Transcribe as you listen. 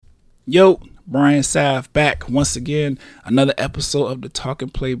Yo, Brian Sav back once again. Another episode of the Talk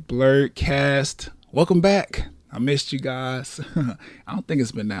and Play Blurred cast. Welcome back. I missed you guys. I don't think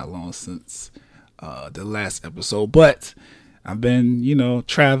it's been that long since the last episode, but I've been,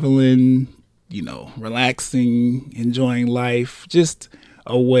 traveling, relaxing, enjoying life, just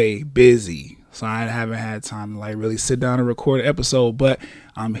away, busy. So I haven't had time to really sit down and record an episode, but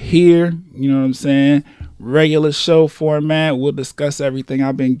I'm here, you know what I'm saying? Regular show format. We'll discuss everything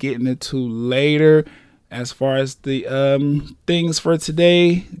I've been getting into later. As far as the things for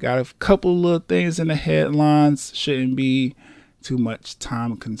today, got a couple little things in the headlines. Shouldn't be too much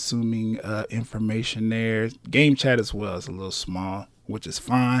time consuming information there. Game chat as well is a little small, which is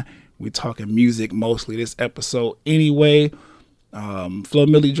fine. We're talking music mostly this episode anyway. Flo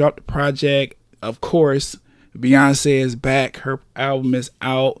Milli dropped the project. Of course, Beyonce is back. Her album is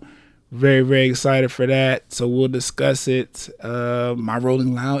out. Very, very excited for that. So we'll discuss it. My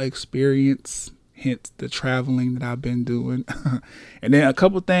Rolling Loud experience, hence the traveling that I've been doing. And then a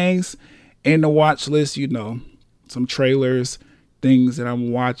couple things in the watch list, some trailers, things that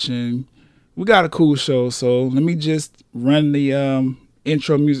I'm watching. We got a cool show. So let me just run the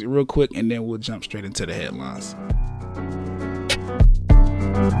intro music real quick and then we'll jump straight into the headlines.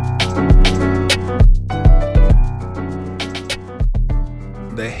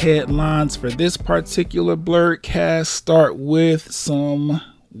 The headlines for this particular Blurred cast start with some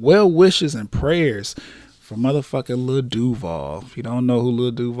well wishes and prayers for motherfucking Lil Duval. If you don't know who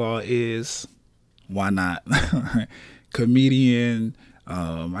Lil Duval is, why not? Comedian.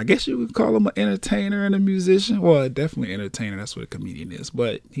 I guess you would call him an entertainer and a musician. Well, definitely entertainer. That's what a comedian is.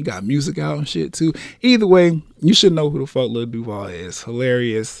 But he got music out and shit too. Either way, you should know who the fuck Lil Duval is.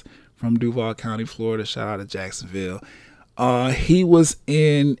 Hilarious, from Duval County, Florida. Shout out to Jacksonville. He was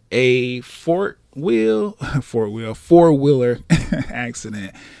in a four-wheeler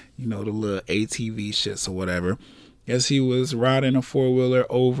accident, the little ATV shits or whatever. Guess he was riding a four-wheeler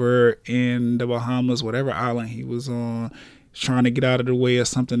over in the Bahamas, whatever island he was on, trying to get out of the way of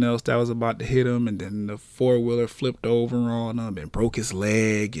something else that was about to hit him, and then the four-wheeler flipped over on him and broke his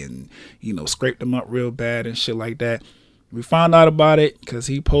leg and, scraped him up real bad and shit like that. We found out about it because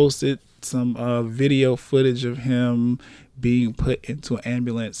he posted some video footage of him being put into an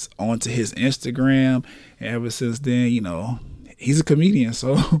ambulance onto his Instagram. And ever since then, he's a comedian,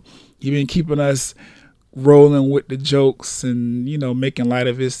 so he been keeping us rolling with the jokes and, making light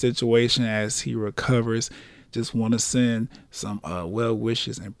of his situation as he recovers. Just want to send some well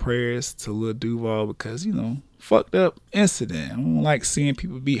wishes and prayers to Lil Duval because, fucked up incident. I don't like seeing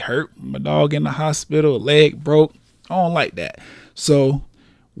people be hurt. My dog in the hospital, leg broke. I don't like that. So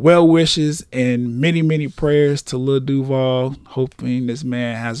well wishes and many, many prayers to Lil Duval, hoping this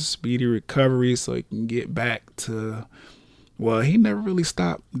man has a speedy recovery so he can get back to, he never really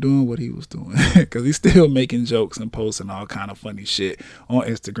stopped doing what he was doing because he's still making jokes and posting all kind of funny shit on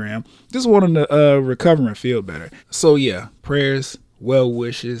Instagram. Just wanting to recover and feel better. So yeah, prayers, well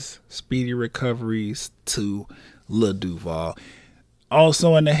wishes, speedy recoveries to Lil Duval.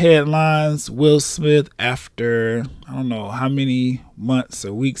 Also in the headlines, Will Smith, after I don't know how many months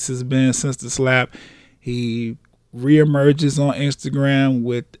or weeks it's been since the slap, he reemerges on Instagram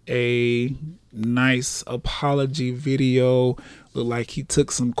with a nice apology video. Looked like he took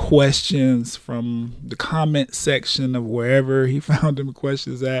some questions from the comment section of wherever he found them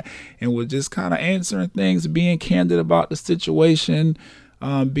questions at and was just kind of answering things, being candid about the situation,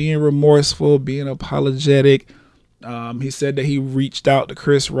 being remorseful, being apologetic. He said that he reached out to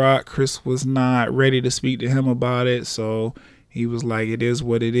Chris Rock. Chris was not ready to speak to him about it. So he was like, it is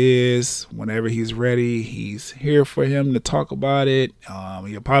what it is. Whenever he's ready, he's here for him to talk about it.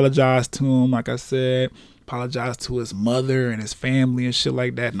 He apologized to him, like I said, apologized to his mother and his family and shit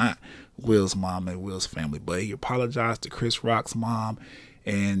like that. Not Will's mom and Will's family, but he apologized to Chris Rock's mom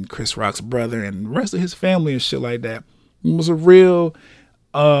and Chris Rock's brother and the rest of his family and shit like that. It was a real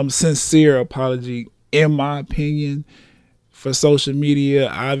sincere apology, in my opinion. For social media,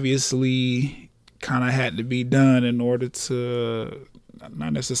 obviously kind of had to be done in order to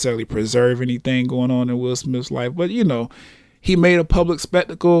not necessarily preserve anything going on in Will Smith's life, but he made a public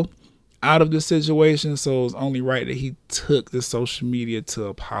spectacle out of the situation, so it was only right that he took the social media to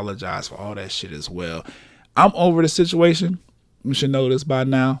apologize for all that shit as well. I'm over the situation. You should know this by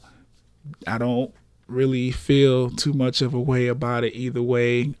now. I don't really feel too much of a way about it either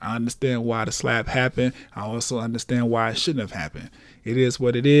way. I understand why the slap happened. I also understand why it shouldn't have happened. It is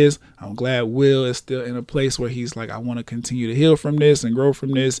what it is. I'm glad Will is still in a place where he's like, I want to continue to heal from this and grow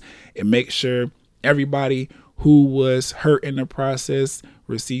from this and make sure everybody who was hurt in the process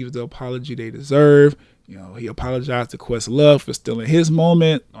receives the apology they deserve. He apologized to Questlove for stealing his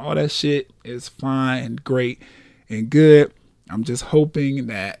moment. All that shit is fine and great and good. I'm just hoping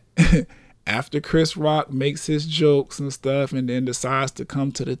that after Chris Rock makes his jokes and stuff and then decides to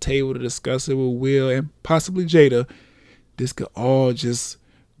come to the table to discuss it with Will and possibly Jada, this could all just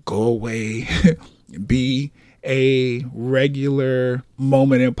go away, be a regular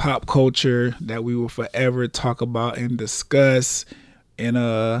moment in pop culture that we will forever talk about and discuss in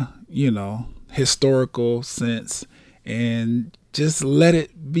a, historical sense, and just let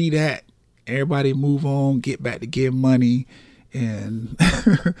it be that. Everybody move on, get back to getting money, and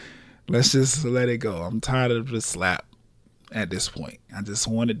let's just let it go. I'm tired of the slap at this point. I just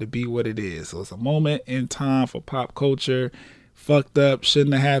want it to be what it is. So it's a moment in time for pop culture. Fucked up,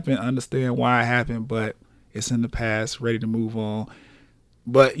 shouldn't have happened, understand why it happened, but it's in the past, ready to move on.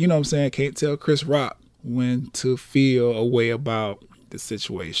 But you know what I'm saying, can't tell Chris Rock when to feel a way about the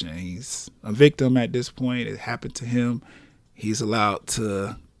situation. He's a victim at this point. It happened to him. He's allowed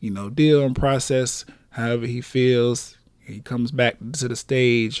to, deal and process however he feels. He comes back to the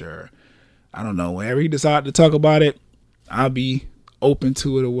stage, or I don't know, whenever he decides to talk about it, I'll be open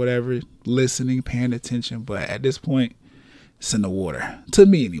to it or whatever, listening, paying attention. But at this point, it's in the water, to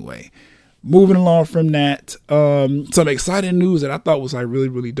me anyway. Moving along from that, some exciting news that I thought was like really,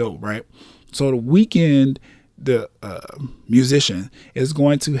 really dope, right? So The Weeknd, the musician, is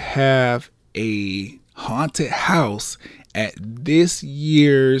going to have a haunted house at this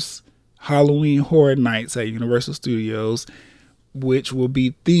year's Halloween Horror Nights at Universal Studios, which will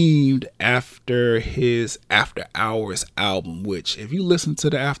be themed after his After Hours album, which if you listen to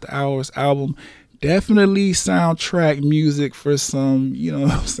the After Hours album, definitely soundtrack music for some,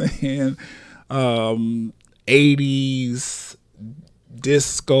 80s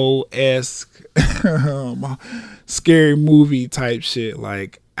disco-esque scary movie type shit.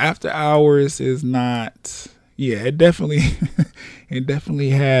 Like After Hours is not, it definitely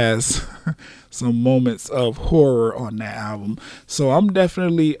has some moments of horror on that album. So I'm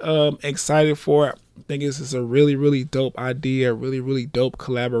definitely excited for it. I think this is a really, really dope idea, really, really dope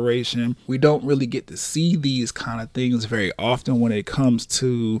collaboration. We don't really get to see these kind of things very often when it comes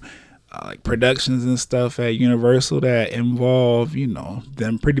to like productions and stuff at Universal that involve,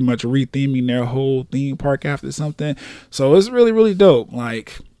 them pretty much retheming their whole theme park after something. So it's really, really dope.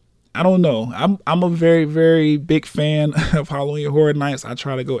 Like, I don't know. I'm a very, very big fan of Halloween Horror Nights. I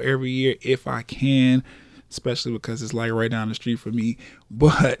try to go every year if I can, especially because it's like right down the street for me.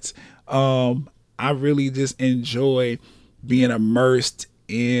 But I really just enjoy being immersed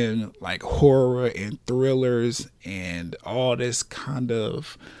in like horror and thrillers and all this kind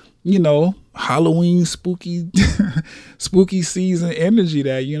of, Halloween spooky season energy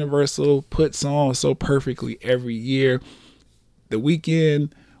that Universal puts on so perfectly every year. The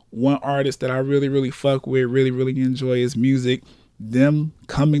Weeknd, one artist that I really, really fuck with, really, really enjoy his music. Them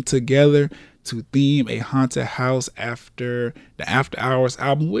coming together to theme a haunted house after the After Hours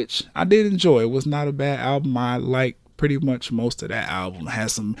album, which I did enjoy. It was not a bad album. I like pretty much most of that album. It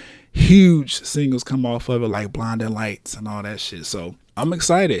has some huge singles come off of it, like Blinding Lights and all that shit. So I'm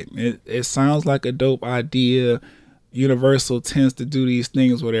excited. It sounds like a dope idea. Universal tends to do these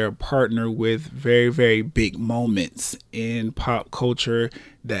things where they're partner with very, very big moments in pop culture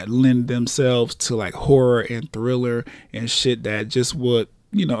that lend themselves to like horror and thriller and shit that just would,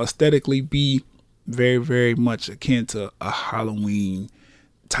 aesthetically be very, very much akin to a Halloween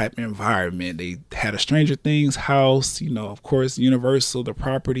type environment. They had a Stranger Things house, of course, Universal, the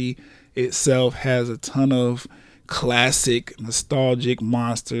property itself has a ton of classic nostalgic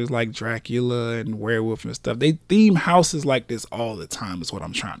monsters like Dracula and werewolf and stuff. They theme houses like this all the time is what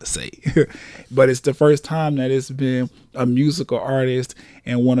I'm trying to say. But it's the first time that it's been a musical artist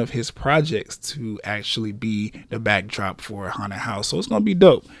and one of his projects to actually be the backdrop for a haunted house. So it's going to be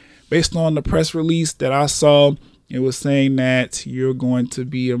dope. Based on the press release that I saw, it was saying that you're going to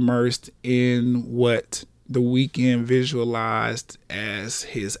be immersed in what The Weeknd visualized as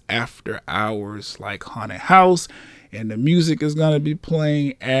his After Hours like haunted house, and the music is going to be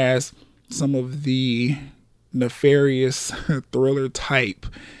playing as some of the nefarious thriller type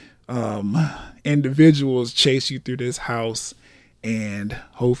individuals chase you through this house, and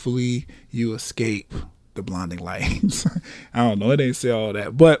hopefully you escape the blinding lights. I don't know, it ain't say all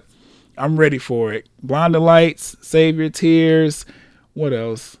that, but I'm ready for it. Blinding Lights, Save Your Tears, what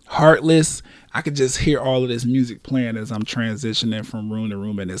else? Heartless. I could just hear all of this music playing as I'm transitioning from room to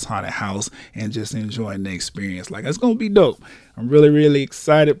room in this haunted house and just enjoying the experience. Like, it's going to be dope. I'm really, really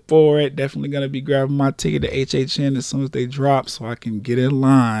excited for it. Definitely going to be grabbing my ticket to HHN as soon as they drop so I can get in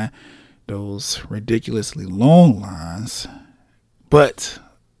line. Those ridiculously long lines. But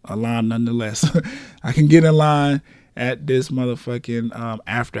a line nonetheless. I can get in line at this motherfucking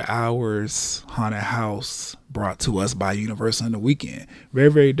after hours haunted house brought to us by Universal on the weekend.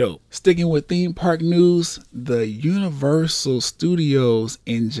 Very, very dope. Sticking with theme park news, the Universal Studios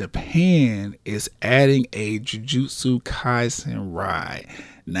in Japan is adding a Jujutsu Kaisen ride.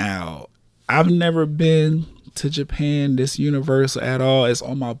 Now, I've never been to Japan, this Universal at all. It's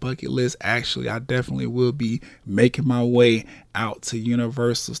on my bucket list. Actually, I definitely will be making my way out to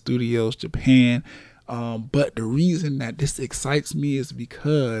Universal Studios Japan. But the reason that this excites me is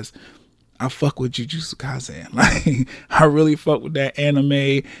because I fuck with Jujutsu Kaisen. Like, I really fuck with that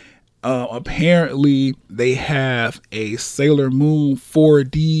anime. Apparently they have a Sailor Moon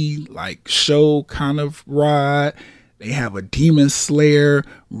 4D like show kind of ride. They have a Demon Slayer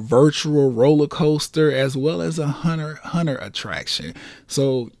virtual roller coaster as well as a Hunter attraction.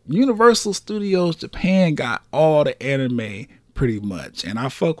 So Universal Studios Japan got all the anime pretty much, and I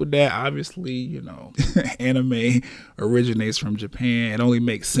fuck with that. Obviously, you know, anime originates from Japan. It only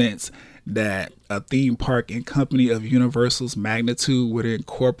makes sense that a theme park and company of Universal's magnitude would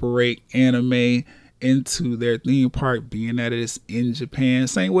incorporate anime into their theme park, being that it's in Japan.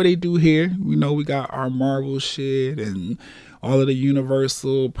 Same way they do here. We know we got our Marvel shit and all of the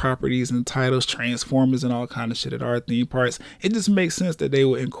Universal properties and titles, Transformers and all kind of shit at our theme parks. It just makes sense that they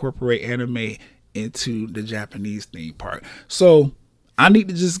would incorporate anime into the Japanese theme park. So I need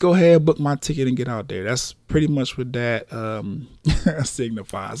to just go ahead, book my ticket, and get out there. That's pretty much what that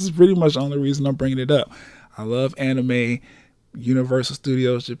signifies. It's pretty much the only reason I'm bringing it up. I love anime. Universal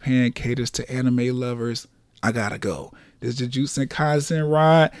Studios Japan caters to anime lovers. I gotta go. This Jujutsu Kaisen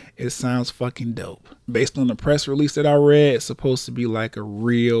ride, it sounds fucking dope. Based on the press release that I read, it's supposed to be like a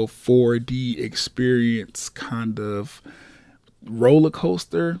real 4D experience kind of roller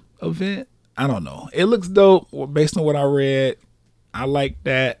coaster event. I don't know. It looks dope. Based on what I read, I like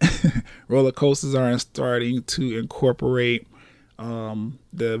that. Roller coasters are starting to incorporate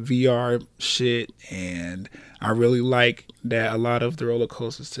the VR shit, and I really like that a lot of the roller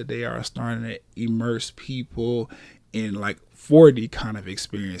coasters today are starting to immerse people in like 4D kind of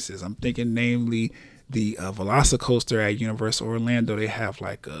experiences. I'm thinking namely the Velocicoaster at Universal Orlando. They have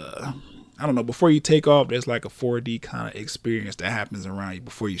like I don't know, before you take off, there's like a 4D kind of experience that happens around you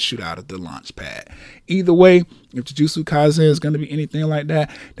before you shoot out of the launch pad. Either way, if Jujutsu Kaisen is going to be anything like that,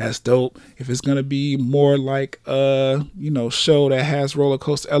 that's dope. If it's going to be more like a, show that has roller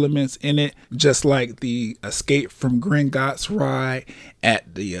coaster elements in it, just like the Escape from Gringotts ride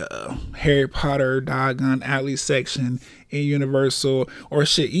at the Harry Potter Diagon Alley section in Universal, or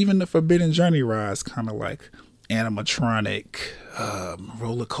shit, even the Forbidden Journey rides kind of like animatronic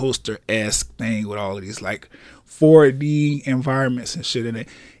roller coaster-esque thing with all of these like 4D environments and shit in it.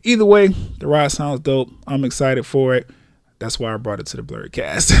 Either way, the ride sounds dope. I'm excited for it. That's why I brought it to the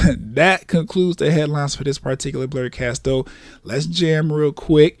Blurredcast. That concludes the headlines for this particular Blurredcast, though. Let's jam real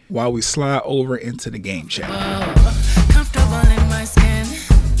quick while we slide over into the game chat. Comfortable in my skin,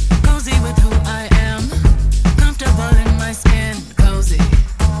 cozy with who I am. Comfortable in my skin, cozy,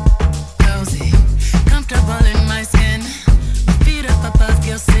 comfortable in my skin. Feet up above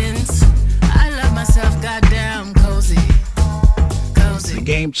your sins. I love myself, goddamn cozy. The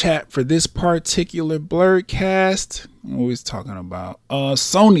game chat for this particular Blurredcast. I'm always talking about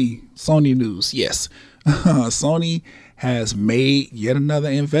Sony news. Yes, Sony has made yet another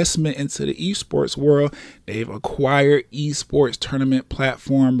investment into the esports world. They've acquired esports tournament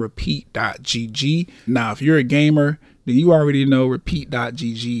platform Repeat.gg. Now, if you're a gamer, then you already know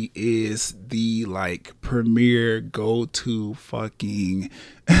Repeat.gg is the like premier go-to fucking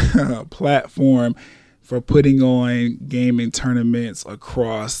platform for putting on gaming tournaments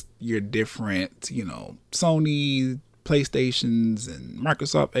across your different, Sony PlayStations and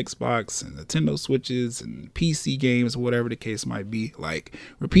Microsoft Xbox and Nintendo Switches and PC games, whatever the case might be. Like,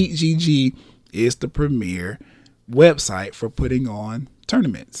 Repeat.gg is the premier website for putting on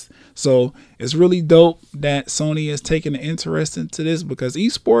tournaments. So it's really dope that Sony is taking an interest into this, because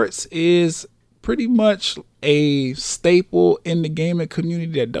esports is pretty much a staple in the gaming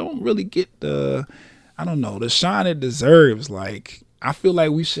community that don't really get the shine it deserves. Like, I feel like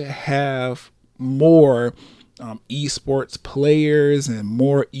we should have more esports players and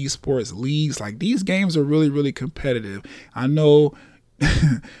more esports leagues. Like, these games are really, really competitive. I know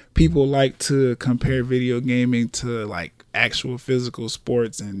people like to compare video gaming to like actual physical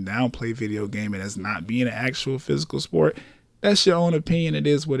sports and downplay video gaming as not being an actual physical sport. That's your own opinion. It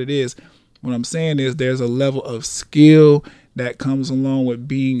is what it is. What I'm saying is there's a level of skill that comes along with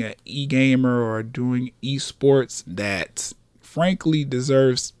being an e-gamer or doing esports that frankly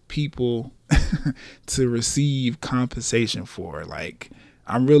deserves people to receive compensation for. Like,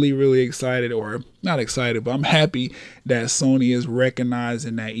 I'm really, really excited, or not excited, but I'm happy that Sony is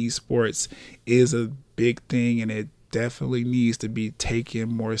recognizing that esports is a big thing and it definitely needs to be taken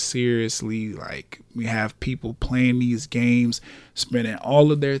more seriously. Like, we have people playing these games, spending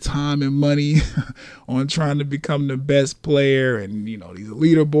all of their time and money on trying to become the best player, and these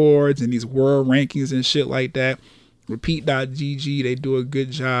leaderboards and these world rankings and shit like that. Repeat.gg, they do a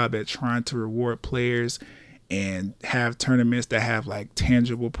good job at trying to reward players and have tournaments that have like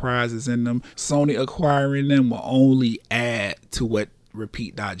tangible prizes in them. Sony acquiring them will only add to what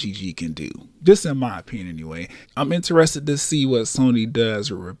Repeat.gg can do, just in my opinion anyway. I'm interested to see what Sony does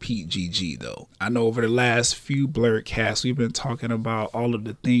with Repeat.gg though. I know over the last few Blurredcasts we've been talking about all of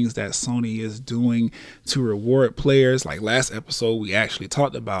the things that Sony is doing to reward players. Like last episode we actually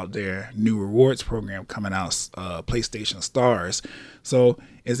talked about their new rewards program coming out, PlayStation Stars. So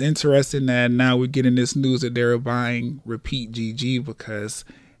it's interesting that now we're getting this news that they're buying Repeat.gg, because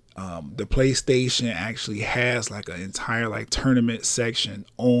the PlayStation actually has like an entire like tournament section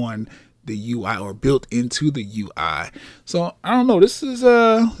on the UI, or built into the UI. So I don't know, this is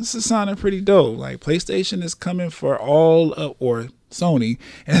sounding pretty dope. Like, PlayStation is coming for all of, or Sony,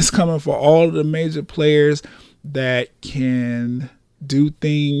 and it's coming for all of the major players that can do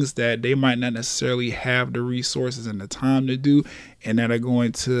things that they might not necessarily have the resources and the time to do, and that are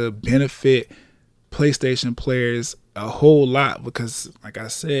going to benefit PlayStation players a whole lot, because like I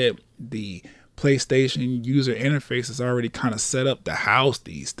said, the PlayStation user interface is already kind of set up to house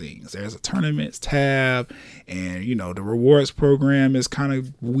these things. There's a tournaments tab, and the rewards program is kind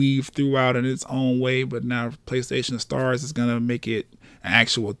of weaved throughout in its own way, but now PlayStation Stars is gonna make it an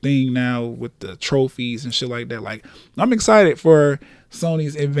actual thing now with the trophies and shit like that. Like, I'm excited for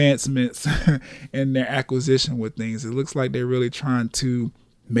Sony's advancements and their acquisition with things. It looks like they're really trying to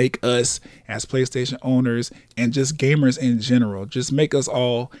make us as PlayStation owners, and just gamers in general, just make us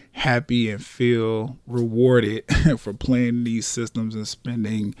all happy and feel rewarded for playing these systems and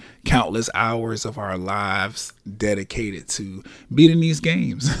spending countless hours of our lives dedicated to beating these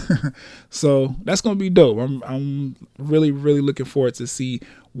games. So that's gonna be dope. I'm really, really looking forward to see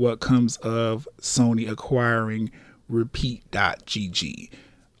what comes of Sony acquiring Repeat.gg.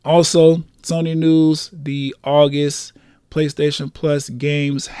 Also, Sony news, the August PlayStation Plus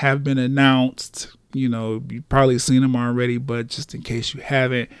games have been announced. You've probably seen them already, but just in case you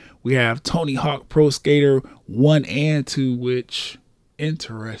haven't, we have Tony Hawk Pro Skater 1 and 2, which,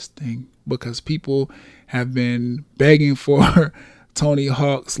 interesting, because people have been begging for Tony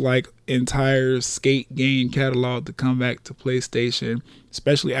Hawk's like entire skate game catalog to come back to PlayStation,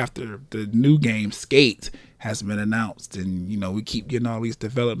 especially after the new game Skate has been announced, and we keep getting all these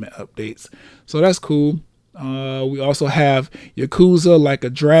development updates, so that's cool. We also have Yakuza Like a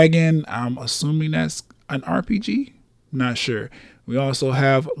Dragon. I'm assuming that's an RPG. Not sure. We also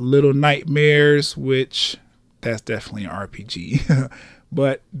have Little Nightmares, which that's definitely an RPG.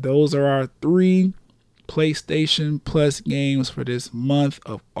 But those are our 3 PlayStation Plus games for this month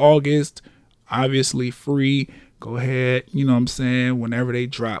of August. Obviously free. Go ahead, whenever they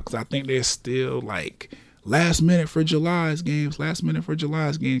drop, because I think they're still like last minute for July's games,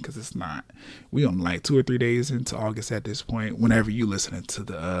 because it's not. We only like 2 or 3 days into August at this point, whenever you listening to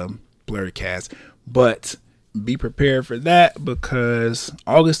the Blurredcast. But be prepared for that, because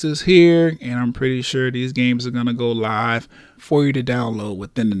August is here, and I'm pretty sure these games are gonna go live for you to download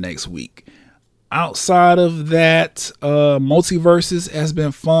within the next week. Outside of that, Multiverses has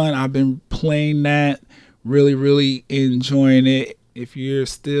been fun. I've been playing that, really, really enjoying it. If you're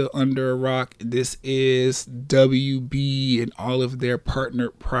still under a rock, this is WB and all of their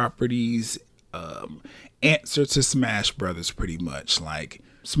partnered properties answer to Smash Brothers, pretty much. Like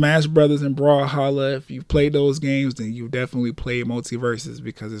Smash Brothers and Brawlhalla, if you've played those games, then you've definitely played Multiverses,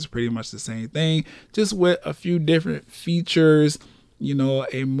 because it's pretty much the same thing, just with a few different features,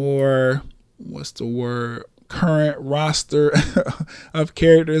 a more, current roster of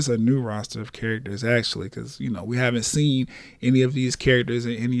characters, a new roster of characters actually, because we haven't seen any of these characters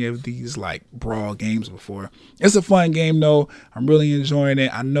in any of these like Brawl games before. It's a fun game though. I'm really enjoying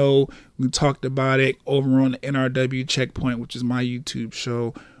it. I know we talked about it over on the NRW Checkpoint, which is my YouTube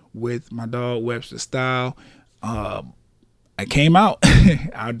show with my dog Webster Style. I came out.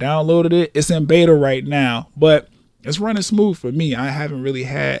 I downloaded it. It's in beta right now, but it's running smooth for me. I haven't really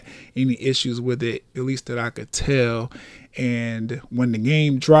had any issues with it, at least that I could tell. And when the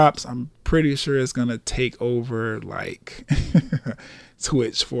game drops, I'm pretty sure it's going to take over like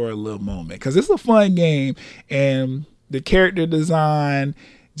Twitch for a little moment, because it's a fun game, and the character design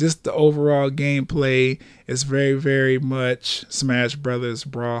just the overall gameplay is very, very much Smash Brothers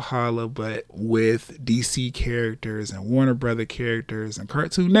Brawlhalla, but with DC characters and Warner Brother characters and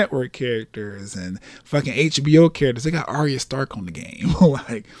Cartoon Network characters and fucking HBO characters. They got Arya Stark on the game,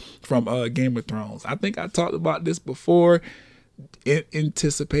 like from Game of Thrones. I think I talked about this before in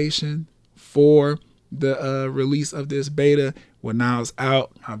anticipation for the release of this beta. Well, now it's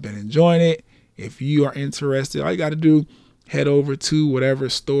out. I've been enjoying it. If you are interested, all you got to do, head over to whatever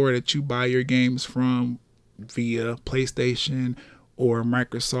store that you buy your games from via PlayStation or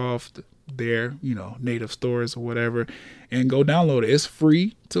Microsoft, their, native stores or whatever, and go download it. It's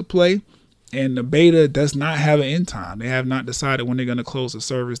free to play, and the beta does not have an end time. They have not decided when they're going to close the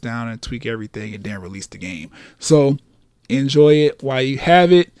servers down and tweak everything and then release the game. So enjoy it while you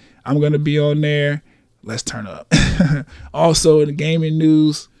have it. I'm going to be on there. Let's turn up. Also, in the gaming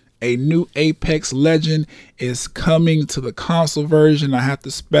news, a new Apex Legend is coming to the console version. I have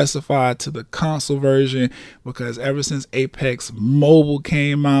to specify to the console version because ever since Apex Mobile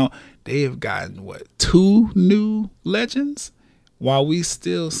came out, they have gotten 2 new legends while we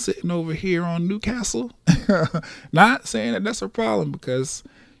still sitting over here on Newcastle. Not saying that that's a problem because,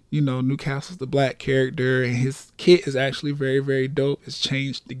 Newcastle's the black character and his kit is actually very, very dope. It's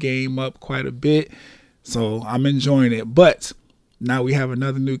changed the game up quite a bit. So I'm enjoying it. But now we have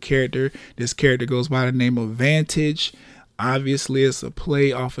another new character. This character goes by the name of Vantage. Obviously, it's a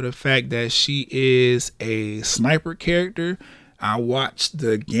play off of the fact that she is a sniper character. I watched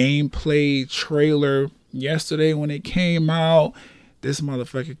the gameplay trailer yesterday when it came out. This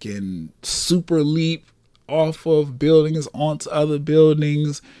motherfucker can super leap off of buildings onto other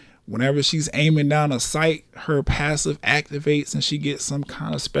buildings. Whenever she's aiming down a sight, her passive activates and she gets some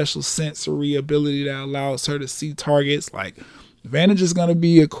kind of special sensory ability that allows her to see targets. Like, Vantage is going to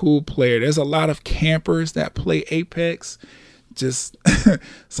be a cool player. There's a lot of campers that play Apex. Just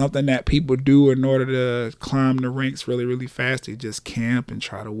something that people do in order to climb the ranks really, really fast. They just camp and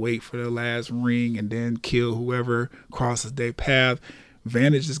try to wait for the last ring and then kill whoever crosses their path.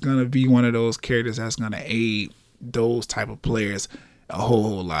 Vantage is going to be one of those characters that's going to aid those type of players a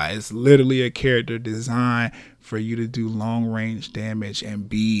whole lot. It's literally a character designed for you to do long range damage and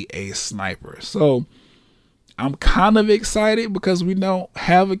be a sniper. So I'm kind of excited because we don't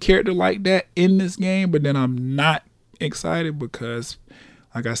have a character like that in this game, but then I'm not excited because,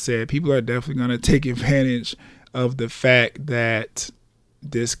 like I said, people are definitely going to take advantage of the fact that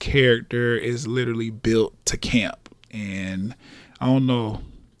this character is literally built to camp. And I don't know.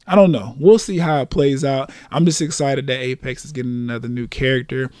 We'll see how it plays out. I'm just excited that Apex is getting another new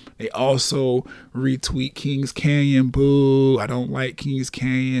character. They also retweet Kings Canyon. Boo. I don't like Kings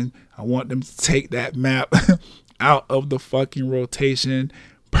Canyon. I want them to take that map out of the fucking rotation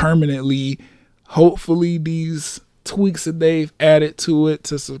permanently. Hopefully these tweaks that they've added to it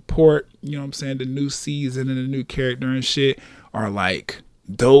to support, the new season and the new character and shit are like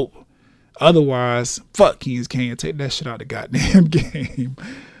dope. Otherwise, fuck Kings Canyon. Take that shit out of the goddamn game.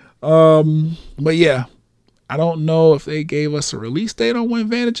 But yeah, I don't know if they gave us a release date on when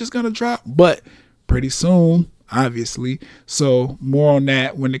Vantage is going to drop, but pretty soon, obviously. So more on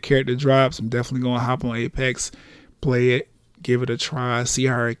that when the character drops. I'm definitely going to hop on Apex, play it, give it a try, see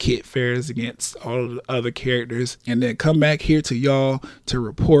how her kit fares against all of the other characters, and then come back here to y'all to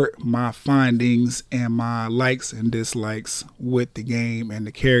report my findings and my likes and dislikes with the game and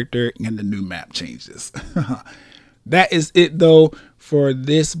the character and the new map changes. That is it though for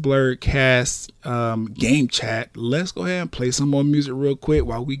this Blerdcast game chat. Let's go ahead and play some more music real quick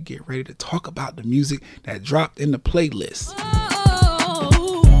while we get ready to talk about the music that dropped in the playlist.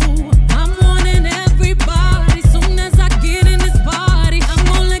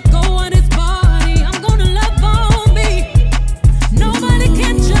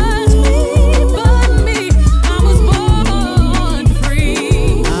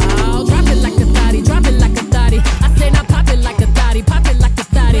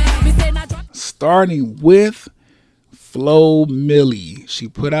 Starting with Flo Milli. She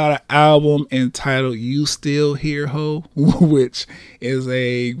put out an album entitled You Still Here Ho, which is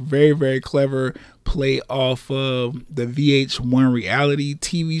a very, very clever play off of the VH1 reality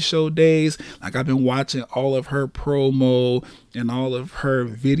TV show days. Like, I've been watching all of her promo and all of her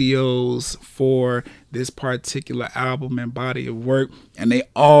videos for this particular album and body of work, and they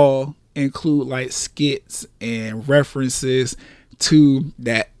all include like skits and references to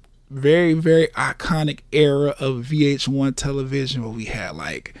that very, very iconic era of VH1 television where we had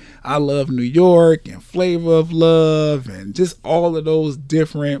like I Love New York and Flavor of Love and just all of those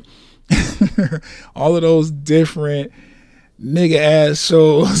different nigga ass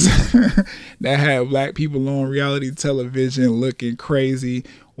shows that had black people on reality television looking crazy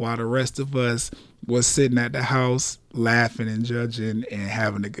while the rest of us was sitting at the house laughing and judging and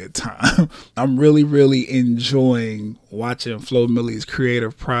having a good time. I'm really, really enjoying watching Flo Milli's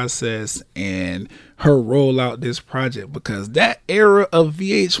creative process and her roll out this project, because that era of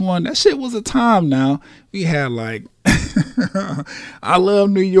VH1, that shit was a time now. We had like I Love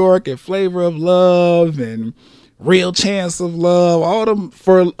New York and Flavor of Love and Real Chance of Love, all them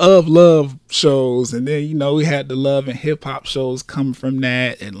of love shows. And then, you know, we had the love and hip hop shows coming from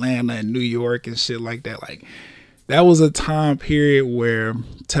that, Atlanta and New York and shit like that. Like, that was a time period where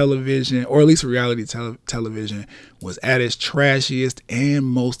television, or at least reality television, was at its trashiest and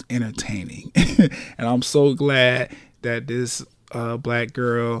most entertaining. And I'm so glad that this black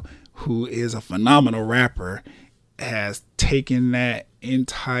girl, who is a phenomenal rapper, has taken that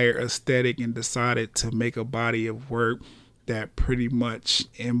entire aesthetic and decided to make a body of work that pretty much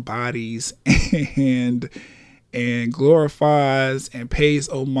embodies and glorifies and pays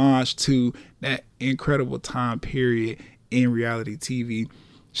homage to that incredible time period in reality TV.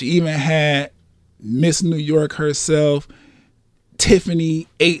 She even had Miss New York herself, Tiffany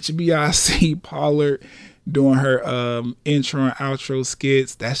HBIC Pollard, doing her intro and outro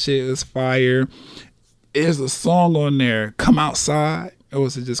skits. That shit is fire. There's a song on there, Come Outside, or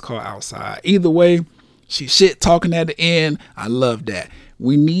was it just called Outside? Either way, she shit talking at the end. I love that.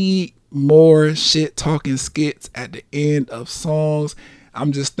 We need more shit talking skits at the end of songs.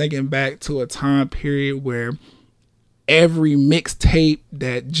 I'm just thinking back to a time period where every mixtape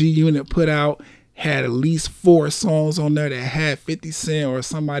that G Unit put out had at least 4 songs on there that had 50 Cent or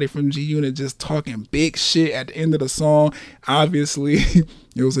somebody from G Unit just talking big shit at the end of the song. Obviously,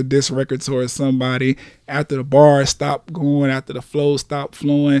 it was a diss record towards somebody. After the bars stopped going, after the flow stopped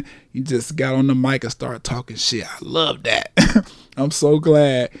flowing, you just got on the mic and started talking shit. I love that. I'm so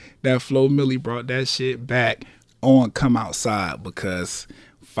glad that Flo Milli brought that shit back on Come Outside, because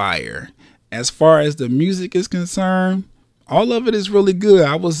fire. As far as the music is concerned, all of it is really good.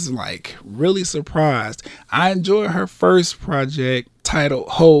 I was like really surprised. I enjoyed her first project titled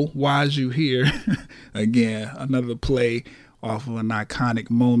Ho, Why's You Here? Again, another play off of an iconic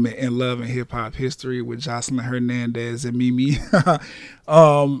moment in love and hip hop history with Jocelyn Hernandez and Mimi.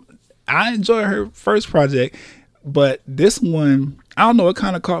 I enjoyed her first project, but this one, I don't know, it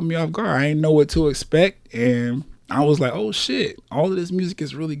kind of caught me off guard. I didn't know what to expect, and I was like, oh shit, all of this music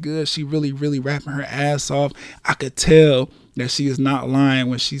is really good. She really, really rapping her ass off. I could tell that she is not lying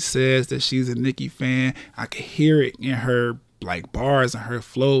when she says that she's a Nicki fan. I could hear it in her like bars and her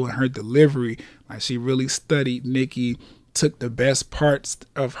flow and her delivery. Like, she really studied Nicki, took the best parts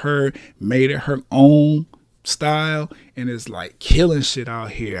of her, made it her own style, and is like killing shit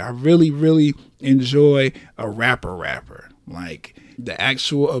out here. I really, really enjoy a rapper. Like, the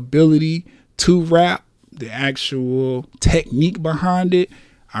actual ability to rap, the actual technique behind it.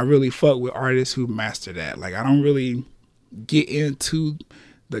 I really fuck with artists who master that. Like, I don't really get into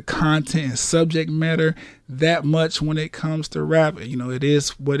the content and subject matter that much when it comes to rap. You know, it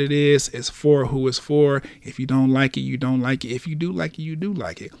is what it is. It's for who it's for. If you don't like it, you don't like it. If you do like it, you do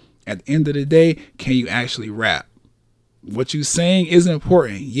like it. At the end of the day, can you actually rap? What you saying is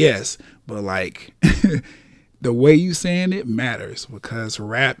important, yes, but like the way you saying it matters, because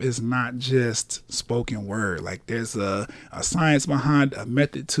rap is not just spoken word. Like, there's a science behind, a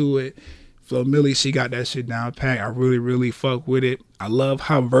method to it. Flo Milli, she got that shit down pat. I really, really fuck with it. I love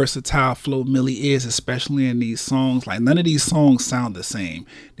how versatile Flo Milli is, especially in these songs. Like, none of these songs sound the same.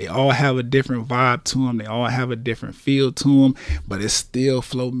 They all have a different vibe to them. They all have a different feel to them, but it's still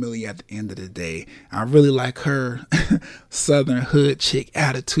Flo Milli at the end of the day. I really like her Southern hood chick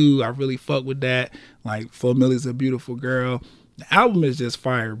attitude. I really fuck with that. Like, Flo Milli's a beautiful girl. The album is just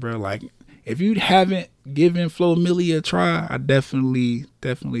fire, bro. Like, if you haven't given Flo Milli a try, I definitely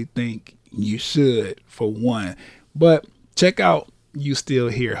think you should, for one. But check out You Still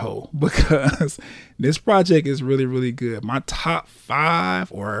Here, Ho, because this project is really, really good. My top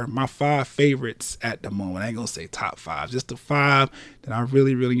 5, or my 5 favorites at the moment. I ain't gonna say top 5, just the 5 that I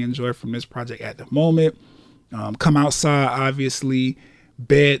really, really enjoy from this project at the moment. Come Outside, obviously.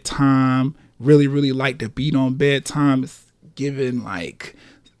 Bedtime, really, really like the beat on Bedtime. It's given like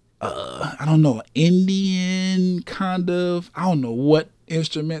I don't know, Indian kind of, I don't know what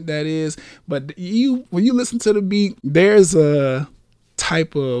instrument that is, but when you listen to the beat, there's a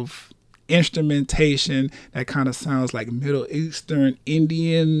type of instrumentation that kind of sounds like Middle Eastern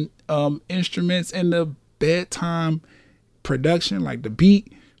Indian instruments in the Bedtime production. Like, the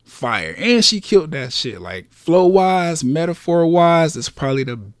beat fire. And she killed that shit. Like, flow wise, metaphor wise, it's probably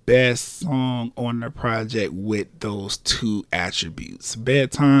the best song on the project with those two attributes.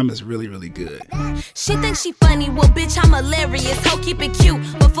 Bedtime is really, really good. She thinks she funny, well bitch I'm hilarious. Ho, keep it cute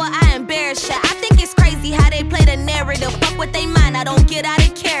before I embarrass ya. I think it's crazy how they play the narrative. Fuck what they mind, I don't get out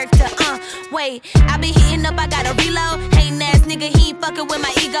of character. Wait, I been heating up, I gotta reload. Hating ass nigga, he ain't fucking with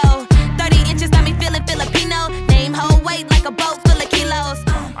my ego. 30 inches got me feeling Filipino. Name whole weight like a boat full of kilos.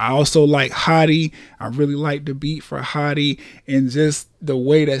 I also like Hottie. I really like the beat for Hottie, and just the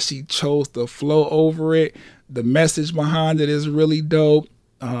way that she chose to flow over it. The message behind it is really dope.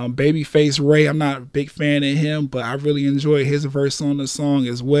 Babyface Ray, I'm not a big fan of him, but I really enjoy his verse on the song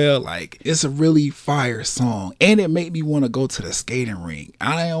as well. Like, it's a really fire song, and it made me want to go to the skating rink.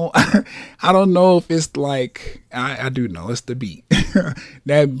 I don't know if it's like, I do know it's the beat.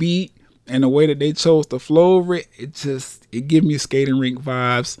 That beat and the way that they chose to flow over it, it give me skating rink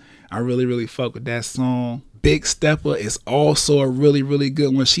vibes. I really, really fuck with that song. Big Stepper is also a really, really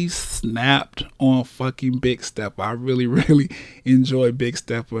good one. She snapped on fucking Big Stepper. I really, really enjoy Big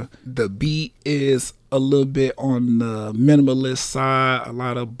Stepper. The beat is a little bit on the minimalist side, a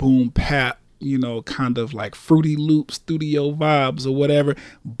lot of boom pap, you know, kind of like Fruity Loop studio vibes or whatever,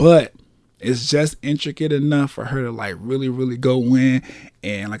 but it's just intricate enough for her to like really, really go in.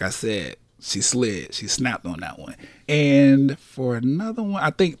 And like I said, she snapped on that one. And for another one,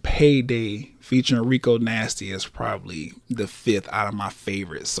 I think Payday featuring Rico Nasty is probably the 5th out of my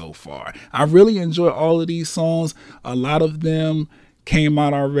favorites so far. I really enjoy all of these songs. A lot of them came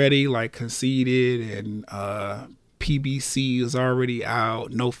out already, like Conceited, and PBC is already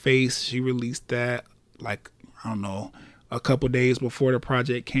out. No Face, she released that like, I don't know, a couple days before the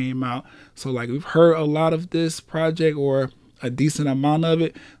project came out. So like, we've heard a lot of this project, or a decent amount of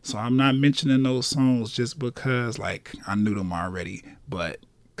it, so I'm not mentioning those songs just because like I knew them already. But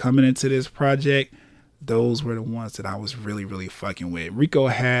coming into this project, those were the ones that I was really, really fucking with. Rico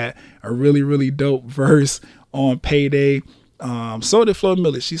had a really, really dope verse on Payday. So did Flo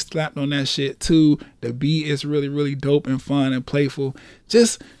Milli. She slapped on that shit too. The beat is really, really dope and fun and playful.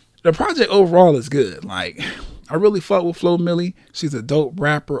 Just the project overall is good. Like, I really fuck with Flo Milli. She's a dope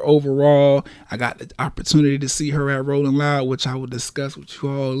rapper overall. I got the opportunity to see her at Rolling Loud, which I will discuss with you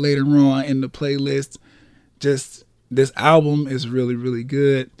all later on in the playlist. Just, this album is really, really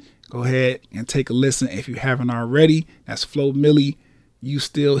good. Go ahead and take a listen if you haven't already. That's Flo Milli, You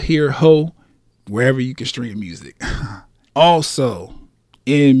Still Here Ho, wherever you can stream music. Also,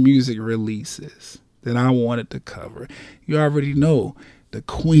 in music releases that I wanted to cover, you already know the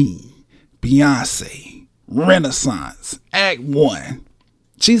Queen, Beyonce, Renaissance, Act 1.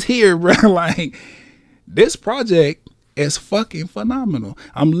 She's here, bro. Like, this project is fucking phenomenal.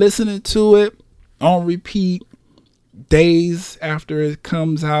 I'm listening to it on repeat days after it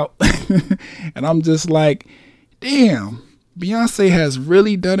comes out. And I'm just like, damn, Beyonce has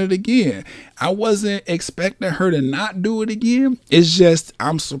really done it again. I wasn't expecting her to not do it again. It's just,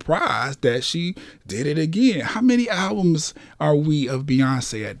 I'm surprised that she did it again. How many albums are we of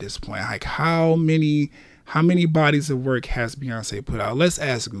Beyonce at this point? Like, how many bodies of work has Beyonce put out? Let's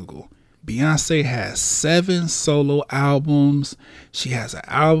ask Google. Beyonce has 7 solo albums. She has an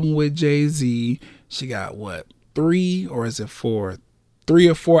album with Jay-Z. She got 3 or is it 4? 3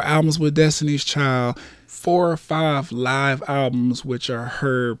 or 4 albums with Destiny's Child. 4 or 5 live albums, which are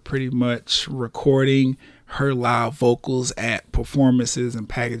her pretty much recording her live vocals at performances and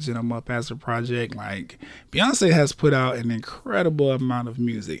packaging them up as a project. Like, Beyonce has put out an incredible amount of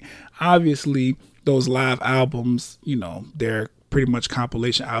music. Obviously, those live albums, you know, they're pretty much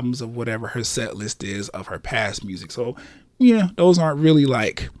compilation albums of whatever her set list is of her past music. So, yeah, those aren't really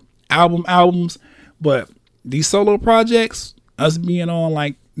like albums, but these solo projects, us being on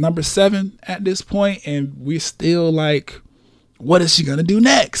like number 7 at this point, and we're still like, what is she gonna do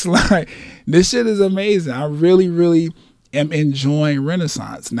next? Like, this shit is amazing. I really, really am enjoying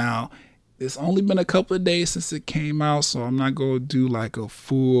Renaissance. Now, it's only been a couple of days since it came out, so I'm not going to do like a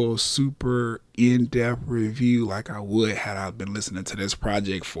full, super in-depth review like I would had I been listening to this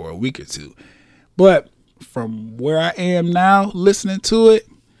project for a week or two. But from where I am now, listening to it,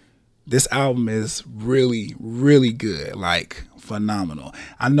 this album is really, really good, like phenomenal.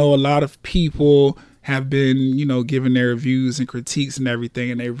 I know a lot of people have been, you know, giving their reviews and critiques and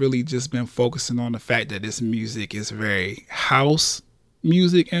everything, and they've really just been focusing on the fact that this music is very house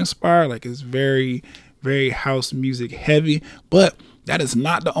music inspired. Like, it's very, very house music heavy, but that is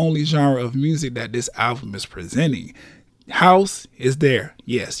not the only genre of music that this album is presenting. House is there,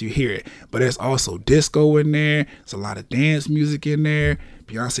 yes, you hear it, but there's also disco in there. There's a lot of dance music in there.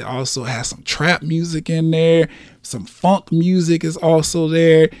 Beyonce also has some trap music in there. Some funk music is also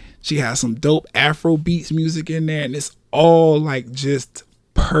there. She has some dope Afro beats music in there. And it's all like just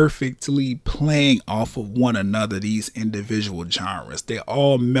perfectly playing off of one another, these individual genres. They're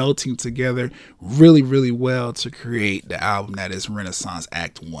all melting together really, really well to create the album that is Renaissance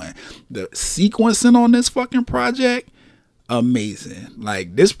Act 1. The sequencing on this fucking project, amazing.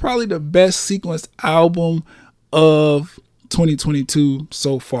 Like, this is probably the best sequenced album of 2022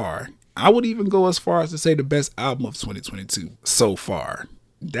 so far. I would even go as far as to say the best album of 2022 so far.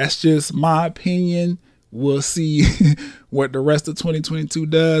 That's just my opinion. We'll see what the rest of 2022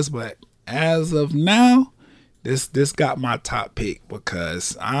 does, but as of now, this got my top pick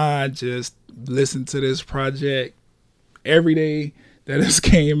because I just listened to this project every day that it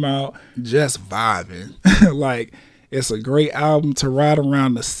came out, just vibing. Like, it's a great album to ride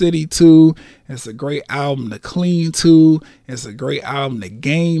around the city to. It's a great album to clean to. It's a great album to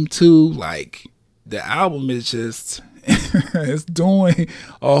game to. Like, the album is just, it's doing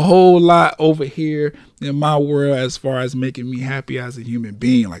a whole lot over here in my world as far as making me happy as a human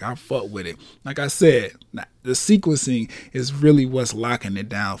being. Like, I fuck with it. Like I said, the sequencing is really what's locking it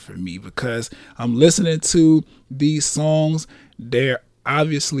down for me because I'm listening to these songs. They're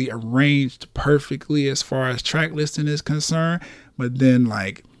obviously arranged perfectly as far as track listing is concerned, but then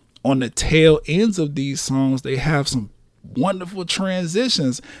like on the tail ends of these songs, they have some wonderful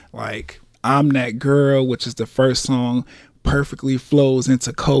transitions. Like I'm That Girl, which is the first song, perfectly flows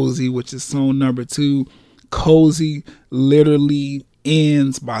into Cozy, which is song number 2. Cozy literally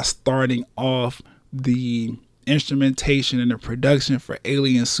ends by starting off the instrumentation and the production for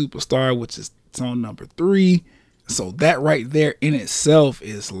Alien Superstar, which is song number 3. So that right there in itself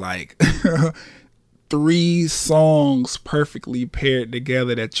is like 3 songs perfectly paired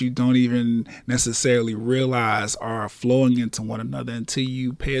together that you don't even necessarily realize are flowing into one another until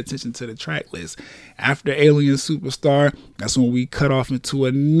you pay attention to the track list. After Alien Superstar, that's when we cut off into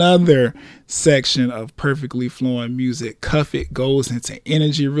another section of perfectly flowing music. Cuff It goes into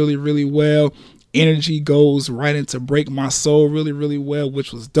Energy really, really well. Energy goes right into Break My Soul really, really well,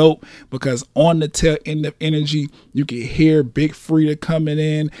 which was dope because on the tail end of Energy, you can hear Big Freedia coming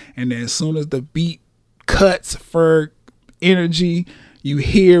in, and then as soon as the beat cuts for Energy, you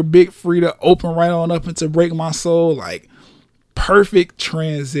hear Big Freedia open right on up into Break My Soul. Like, perfect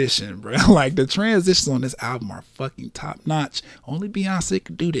transition, bro. Like, the transitions on this album are fucking top notch. Only Beyonce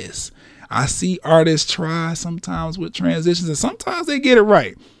could do this. I see artists try sometimes with transitions, and sometimes they get it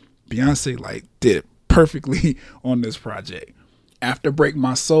right. Beyonce like did it perfectly on this project. After Break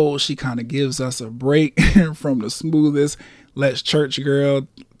My Soul, she kind of gives us a break from the smoothest Let's Church Girl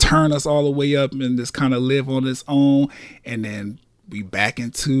turn us all the way up and just kind of live on its own, and then we back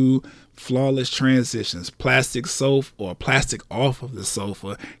into flawless transitions. Plastic Sofa or Plastic Off of the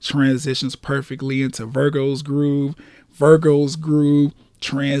Sofa transitions perfectly into Virgo's Groove. Virgo's Groove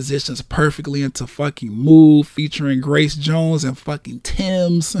transitions perfectly into fucking Move featuring Grace Jones and fucking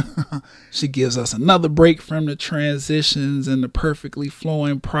Tim's. She gives us another break from the transitions and the perfectly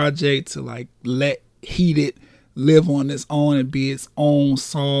flowing project to like let Heat It live on its own and be its own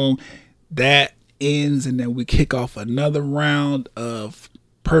song. That ends, and then we kick off another round of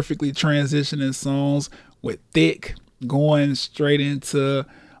perfectly transitioning songs with Thick going straight into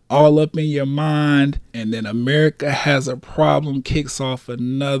All Up in Your Mind, and then America Has a Problem kicks off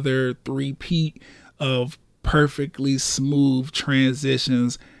another 3-peat of perfectly smooth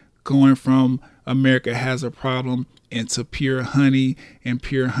transitions going from America Has a Problem into Pure Honey, and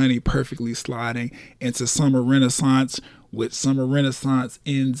Pure Honey perfectly sliding into Summer Renaissance, which Summer Renaissance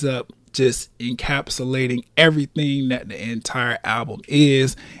ends up just encapsulating everything that the entire album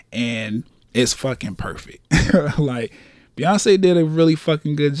is, and it's fucking perfect. Like, Beyonce did a really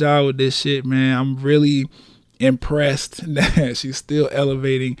fucking good job with this shit, man. I'm really impressed that she's still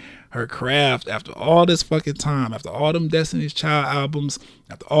elevating her craft after all this fucking time, after all them Destiny's Child albums,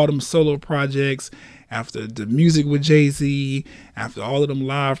 after all them solo projects, after the music with Jay-Z, after all of them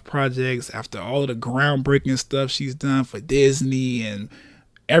live projects, after all of the groundbreaking stuff she's done for Disney and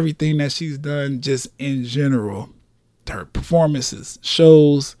everything that she's done just in general. Her performances,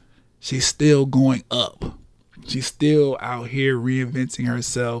 shows, she's still going up. She's still out here reinventing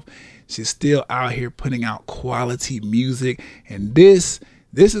herself. She's still out here putting out quality music. And this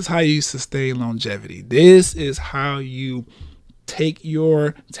is how you sustain longevity. This is how you take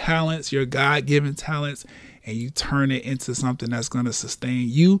your talents, your God-given talents, and you turn it into something that's going to sustain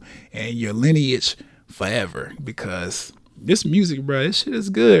you and your lineage forever. Because this music, bro, this shit is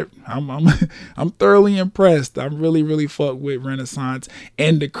good. I'm thoroughly impressed. I'm really, really fucked with Renaissance.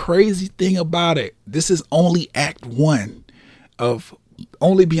 And the crazy thing about it, this is only Act 1 of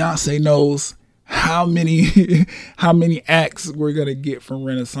only Beyonce knows how many acts we're gonna get from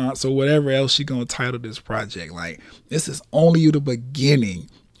Renaissance or whatever else she gonna title this project. Like, this is only the beginning,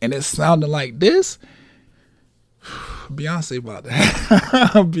 and it sounded like this. Beyonce about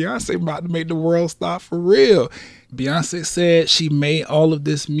to make the world stop for real. Beyonce said she made all of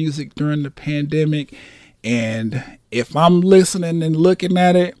this music during the pandemic, and if I'm listening and looking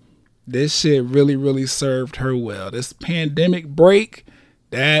at it, this shit really, really served her well. This pandemic break,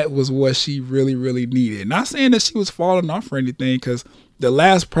 that was what she really, really needed. Not saying that she was falling off or anything, because the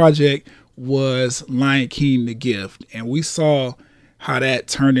last project was Lion King: The Gift, and we saw how that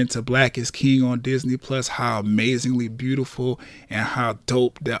turned into Black is King on Disney Plus, how amazingly beautiful and how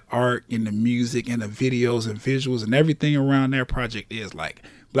dope the art and the music and the videos and visuals and everything around that project is. Like,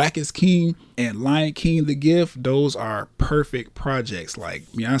 Black is King and Lion King: The Gift, those are perfect projects. Like,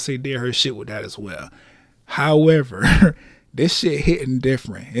 Beyonce did her shit with that as well. However, this shit hitting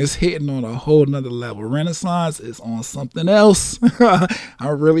different. It's hitting on a whole nother level. Renaissance is on something else.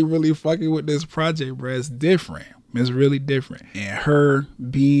 I'm really, really fucking with this project, bro. It's different. It's really different. And her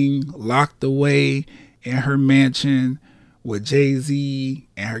being locked away in her mansion with Jay-Z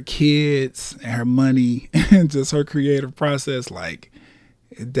and her kids and her money and just her creative process, like,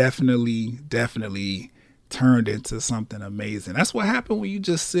 it definitely turned into something amazing. That's what happened when you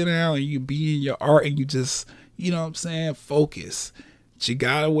just sit down and you be in your art and you just, you know what I'm saying, focus. She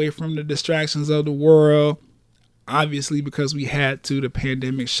got away from the distractions of the world. Obviously, because we had to, the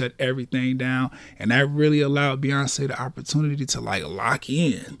pandemic shut everything down, and that really allowed Beyonce the opportunity to like lock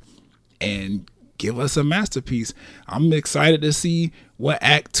in and give us a masterpiece. I'm excited to see what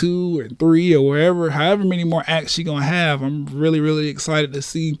Act 2 and 3 or however many more acts she gonna have. I'm really, really excited to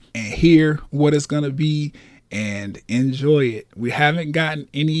see and hear what it's gonna be and enjoy it. We haven't gotten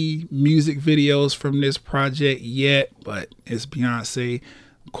any music videos from this project yet, but it's Beyonce.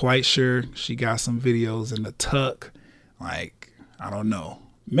 Quite sure she got some videos in the tuck. Like, I don't know,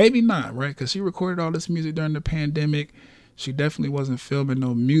 maybe not, right? Because she recorded all this music during the pandemic. She definitely wasn't filming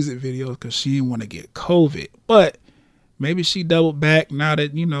no music videos because she didn't want to get COVID. But maybe she doubled back now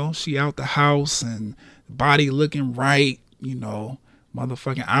that, you know, she out the house and body looking right. You know,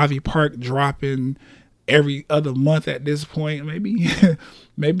 motherfucking Ivy Park dropping every other month at this point.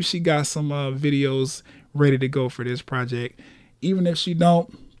 Maybe she got some videos ready to go for this project. Even if she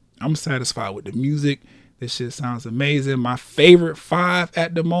don't, I'm satisfied with the music. This shit sounds amazing. My favorite 5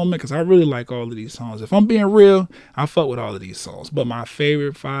 at the moment, because I really like all of these songs. If I'm being real, I fuck with all of these songs. But my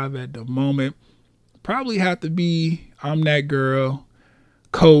favorite 5 at the moment probably have to be I'm That Girl,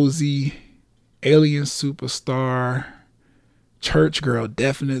 Cozy, Alien Superstar, Church Girl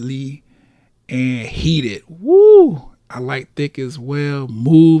definitely, and Heated. Woo! I like Thick as well.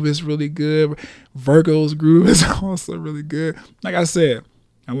 Move is really good. Virgo's Groove is also really good. Like I said,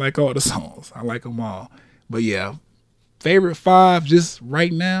 I like all the songs. I like them all. But yeah, favorite 5 just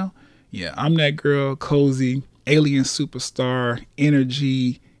right now. Yeah, I'm That Girl, Cozy, Alien Superstar,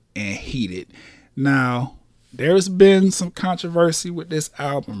 Energy, and Heated. Now, there's been some controversy with this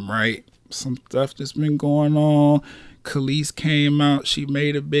album, right? Some stuff that's been going on. Khalees came out. She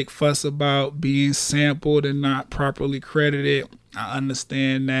made a big fuss about being sampled and not properly credited. I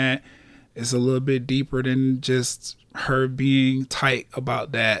understand that. It's a little bit deeper than just her being tight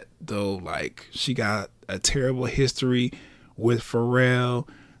about that, though. Like, she got a terrible history with Pharrell,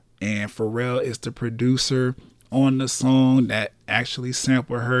 and Pharrell is the producer on the song that actually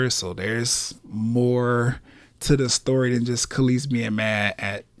sampled her. So there's more to the story than just Khalees being mad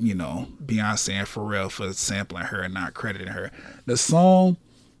at, you know, Beyonce and Pharrell for sampling her and not crediting her. The song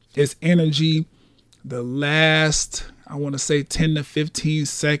is Energy. The last, I want to say 10 to 15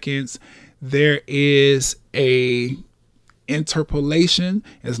 seconds, there is a interpolation.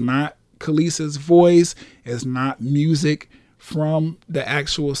 It's not Khalees's voice. It's not music from the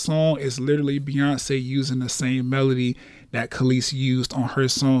actual song. It's literally Beyonce using the same melody that Khalees used on her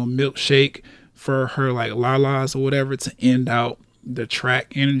song Milkshake for her like la-las or whatever to end out the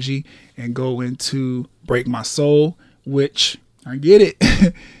track Energy and go into Break My Soul, which I get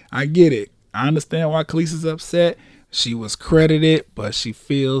it. I get it. I understand why Khalees is upset. She was credited, but she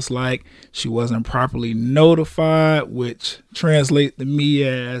feels like she wasn't properly notified, which translates to me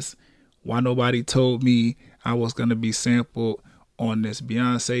as why nobody told me I was going to be sampled on this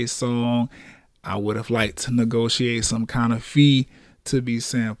Beyonce song. I would have liked to negotiate some kind of fee to be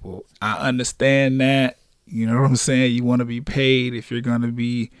sampled. I understand that, you know what I'm saying? You want to be paid if you're going to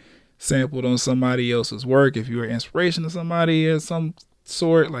be sampled on somebody else's work. If you're an inspiration to somebody of some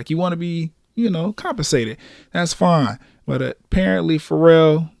sort, like you want to be, you know, compensated. That's fine. But apparently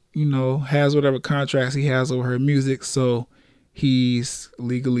Pharrell, you know, has whatever contracts he has over her music. So he's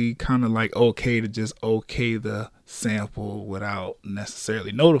legally kind of like okay to just okay the sample without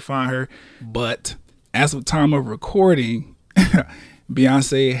necessarily notifying her. But as of time of recording,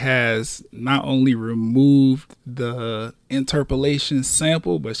 Beyonce has not only removed the interpolation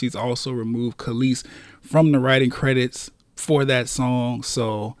sample, but she's also removed Khalees from the writing credits for that song.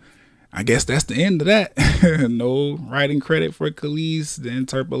 So I guess that's the end of that. No writing credit for Khalees. The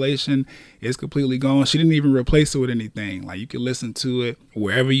interpolation is completely gone. She didn't even replace it with anything. Like, you can listen to it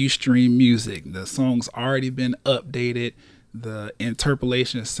wherever you stream music. The song's already been updated. The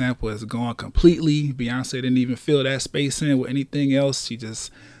interpolation sample is gone completely. Beyonce didn't even fill that space in with anything else. She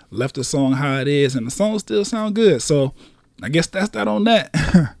just left the song how it is, and the song still sound good. So I guess that's that on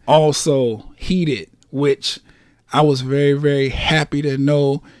that. Also, Heated, which I was very, very happy to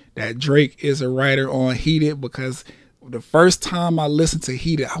know that Drake is a writer on Heated, because the first time I listened to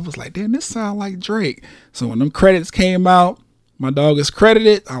Heated, I was like, damn, this sound like Drake. So when them credits came out, my dog is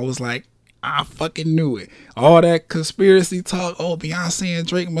credited. I was like, I fucking knew it. All that conspiracy talk, oh, Beyonce and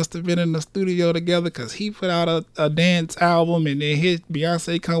Drake must have been in the studio together because he put out a dance album and then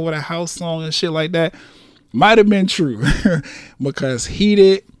Beyonce come with a house song and shit like that, might have been true. Because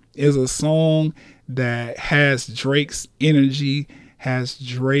Heated is a song that has Drake's energy, has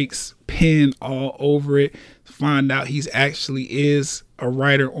Drake's pen all over it. Find out he's actually is a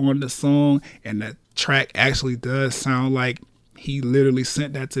writer on the song, and that track actually does sound like he literally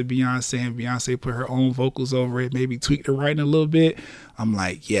sent that to Beyonce, and Beyonce put her own vocals over it, maybe tweaked the writing a little bit. I'm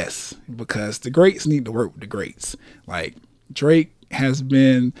like, yes, because the greats need to work with the greats. Like, Drake has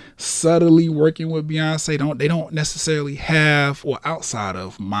been subtly working with Beyonce. They don't necessarily have, or outside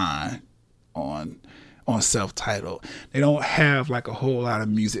of Mine on self-titled, they don't have like a whole lot of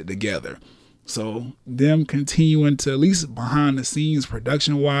music together. So them continuing to, at least behind the scenes,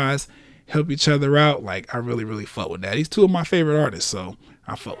 production wise, help each other out, like, I really, really fuck with that. He's two of my favorite artists, so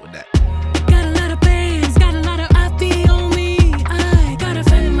I fuck with that. Got a lot of bass, got a lot of IP on me. I gotta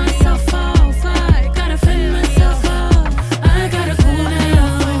fend myself off. I gotta fend myself off. I gotta cool it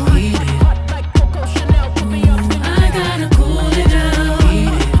down. I gotta cool it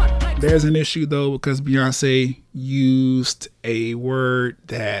down. There's an issue though, because Beyonce used a word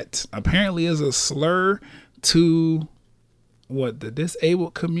that apparently is a slur to the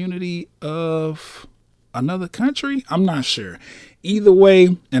disabled community of another country. I'm not sure. Either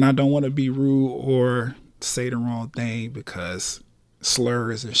way, and I don't want to be rude or say the wrong thing, because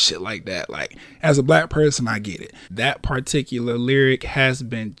slurs and shit like that, like, as a black person, I get it. That particular lyric has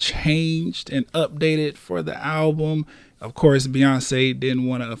been changed and updated for the album. Of course, Beyonce didn't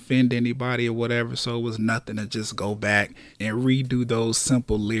want to offend anybody or whatever, so it was nothing to just go back and redo those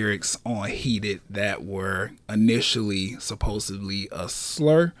simple lyrics on Heated that were initially supposedly a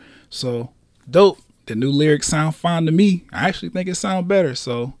slur. So, dope. The new lyrics sound fine to me. I actually think it sounds better.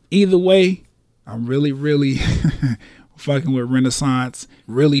 So, either way, I'm really, really fucking with Renaissance.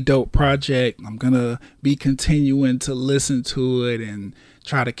 Really dope project. I'm gonna be continuing to listen to it and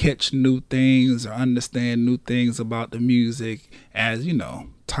try to catch new things or understand new things about the music as, you know,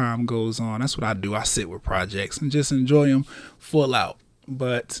 time goes on. That's what I do. I sit with projects and just enjoy them full out.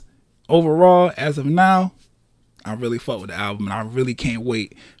 But overall, as of now, I really fuck with the album, and I really can't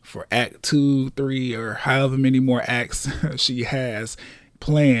wait for Act 2, 3, or however many more acts she has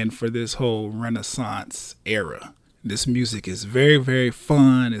planned for this whole Renaissance era. This music is very, very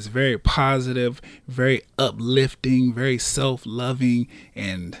fun. It's very positive, very uplifting, very self-loving,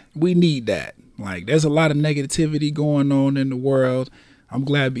 and we need that. Like, there's a lot of negativity going on in the world. I'm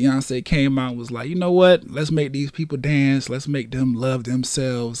glad Beyonce came out and was like, you know what? Let's make these people dance. Let's make them love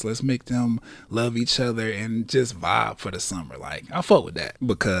themselves. Let's make them love each other and just vibe for the summer. Like, I fuck with that,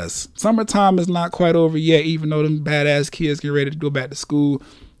 because summertime is not quite over yet. Even though them badass kids get ready to go back to school,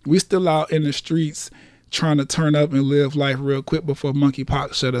 we still out in the streets trying to turn up and live life real quick before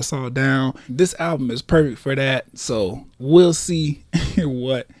monkeypox shut us all down. This album is perfect for that. So we'll see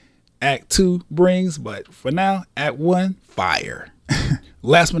what Act 2 brings. But for now, Act 1, fire.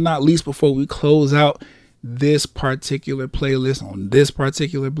 Last but not least, before we close out this particular playlist on this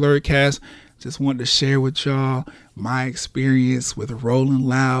particular Blerdcast, just wanted to share with y'all my experience with Rolling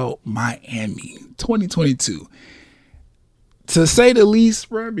Loud Miami 2022. To say the least,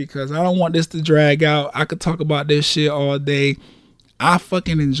 bro, because I don't want this to drag out. I could talk about this shit all day. I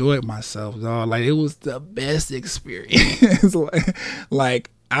fucking enjoyed myself, dog. Like, it was the best experience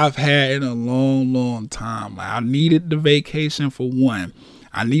like I've had in a long, long time. Like, I needed the vacation for one.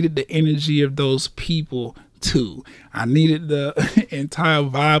 I needed the energy of those people, 2. I needed the entire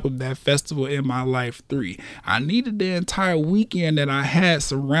vibe of that festival in my life, 3. I needed the entire weekend that I had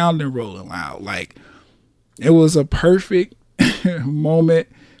surrounding Rolling Loud. Like, it was a perfect moment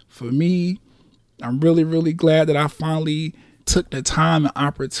for me. I'm really, really glad that I finally took the time and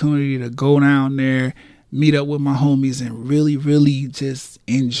opportunity to go down there, meet up with my homies, and really, really just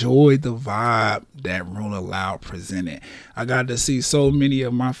enjoy the vibe that Rolling Loud presented. I got to see so many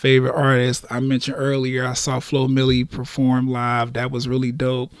of my favorite artists. I mentioned earlier, I saw Flo Milli perform live. That was really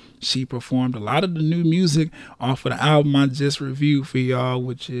dope. She performed a lot of the new music off of the album I just reviewed for y'all,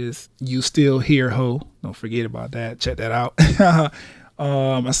 which is You Still Here, Ho. Don't forget about that. Check that out.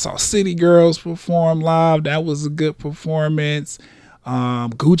 I saw City Girls perform live. That was a good performance.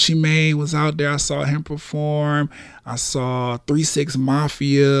 Gucci Mane was out there. I saw him perform. I saw 3 6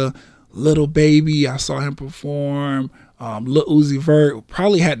 Mafia, Little Baby. I saw him perform. Lil Uzi Vert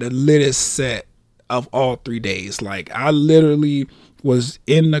probably had the littest set of all 3 days. Like, I literally was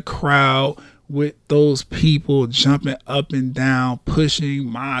in the crowd with those people jumping up and down, pushing,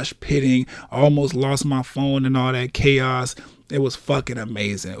 mosh pitting. I almost lost my phone and all that chaos. It was fucking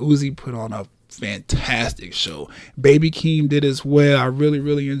amazing. Uzi put on a fantastic show. Baby Keem did as well. I really,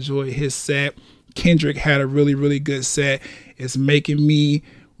 really enjoyed his set. Kendrick had a really, really good set. It's making me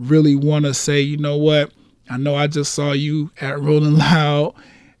really want to say, you know what? I know I just saw you at Rolling Loud,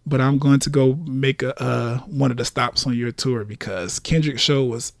 but I'm going to go make one of the stops on your tour, because Kendrick's show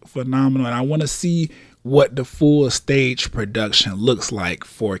was phenomenal, and I want to see what the full stage production looks like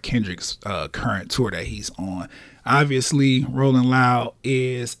for Kendrick's current tour that he's on. Obviously, Rolling Loud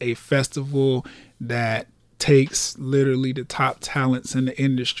is a festival that takes literally the top talents in the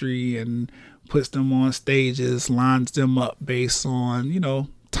industry and puts them on stages, lines them up based on,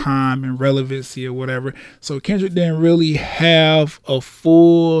 time and relevancy or whatever. So Kendrick didn't really have a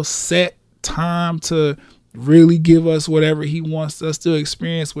full set time to really give us whatever he wants us to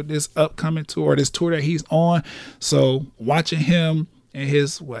experience with this upcoming tour, this tour that he's on. So watching him and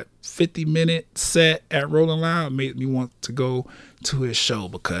his 50-minute set at Rolling Loud made me want to go to his show,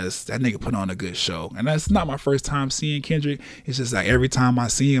 because that nigga put on a good show. And that's not my first time seeing Kendrick. It's just like every time I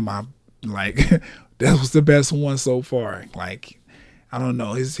see him, I'm like, that was the best one so far. Like, I don't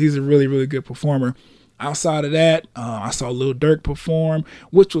know. He's a really, really good performer. Outside of that, I saw Lil Durk perform,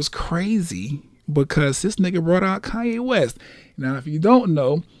 which was crazy because this nigga brought out Kanye West. Now, if you don't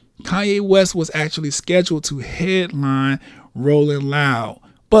know, Kanye West was actually scheduled to headline Rolling Loud,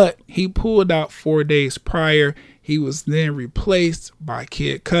 but he pulled out 4 days prior. He was then replaced by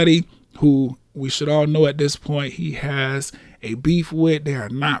Kid Cudi, who we should all know at this point he has a beef with. They are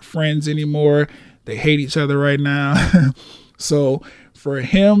not friends anymore. They hate each other right now. So for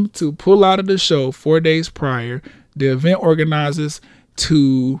him to pull out of the show 4 days prior, the event organizers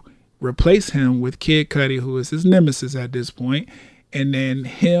to replace him with Kid Cudi, who is his nemesis at this point, and then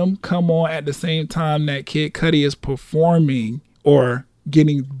him come on at the same time that Kid Cudi is performing or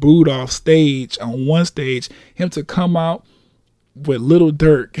getting booed off stage on one stage, him to come out with Lil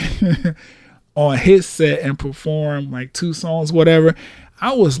Durk on his set and perform like 2 songs, whatever.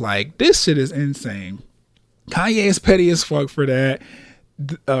 I was like, this shit is insane. Kanye is petty as fuck for that.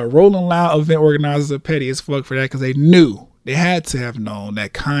 Rolling Loud event organizers are petty as fuck for that, because they had to have known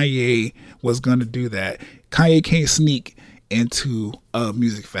that Kanye was going to do that. Kanye can't sneak into a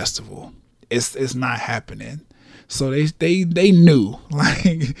music festival. It's not happening. So they knew.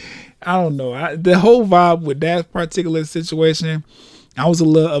 Like, I don't know. The whole vibe with that particular situation, I was a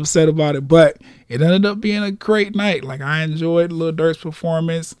little upset about it, but it ended up being a great night. Like, I enjoyed Lil Durk's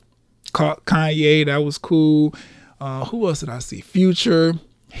performance. Caught Kanye, that was cool. Who else did I see? Future.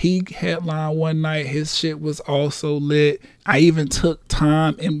 He headlined one night. His shit was also lit. I even took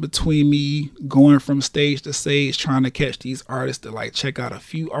time in between me going from stage to stage trying to catch these artists to like check out a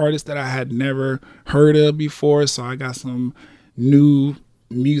few artists that I had never heard of before. So I got some new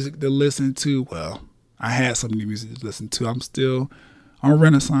music to listen to. Well, I had some new music to listen to. I'm still on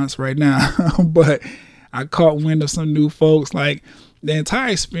Renaissance right now, but I caught wind of some new folks. Like, the entire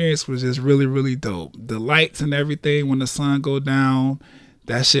experience was just really, really dope. The lights and everything when the sun go down,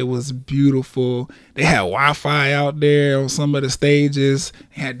 that shit was beautiful. They had Wi-Fi out there on some of the stages.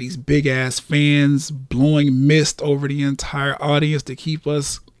 They had these big ass fans blowing mist over the entire audience to keep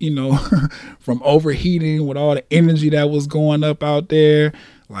us, from overheating with all the energy that was going up out there.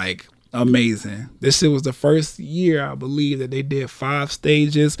 Like, amazing. This shit was the first year, I believe, that they did 5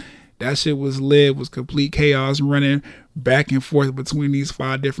 stages. That shit was lit, was complete chaos, running back and forth between these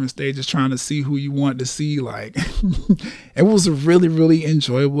 5 different stages, trying to see who you want to see. Like, it was a really, really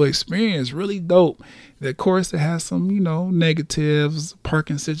enjoyable experience, really dope. Of course, it has some, negatives.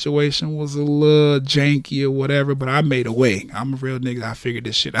 Parking situation was a little janky or whatever, but I made a way. I'm a real nigga. I figured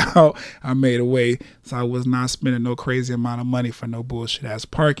this shit out. I made a way, so I was not spending no crazy amount of money for no bullshit ass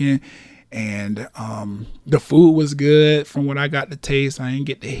parking. And the food was good from what I got to taste. I didn't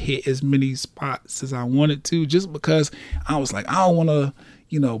get to hit as many spots as I wanted to, just because I was like, I don't want to,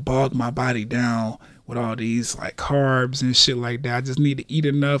 bog my body down with all these like carbs and shit like that. I just need to eat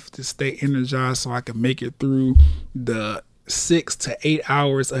enough to stay energized so I can make it through the 6 to 8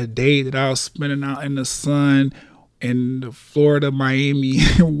 hours a day that I was spending out in the sun in the Florida, Miami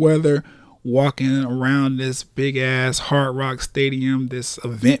weather, walking around this big ass Hard Rock Stadium, this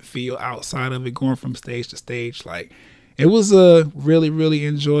event field outside of it, going from stage to stage. Like, it was a really, really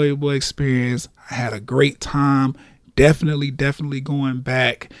enjoyable experience. I had a great time. Definitely going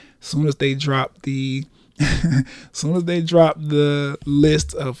back. Soon as they drop the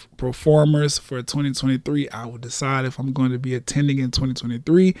list of performers for 2023, I will decide if I'm going to be attending in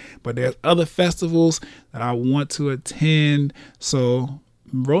 2023. But there's other festivals that I want to attend, so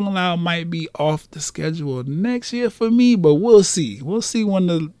Rolling Loud might be off the schedule next year for me, but we'll see. We'll see when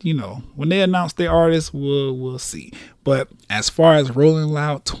when they announce their artists, we'll see. But as far as Rolling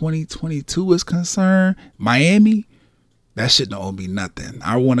Loud 2022 is concerned, Miami, that shit don't owe me nothing.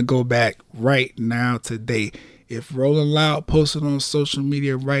 I want to go back right now today. If Rolling Loud posted on social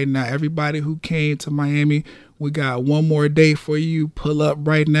media right now, everybody who came to Miami, we got one more day for you. Pull up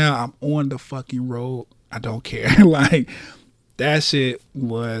right now. I'm on the fucking road. I don't care. Like, that shit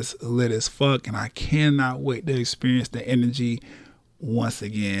was lit as fuck, and I cannot wait to experience the energy once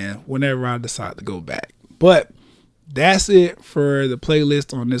again whenever I decide to go back. But that's it for the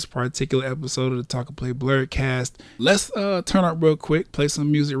playlist on this particular episode of the Talk and Play Blurredcast. Let's turn up real quick, play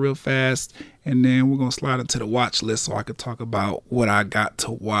some music real fast, and then we're going to slide into the watch list so I can talk about what I got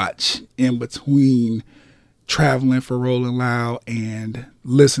to watch in between traveling for Rolling Loud and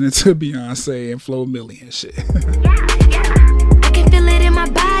listening to Beyonce and Flo Milli and shit. I can feel it in my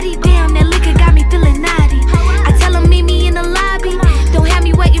body. Damn, that liquor got me feeling naughty. I tell him meet me in the lobby. Don't have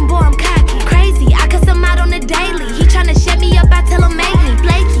me waiting, boy, I'm cocky. Crazy, I cuss him out on the daily. He tryna shut me up, I tell him make me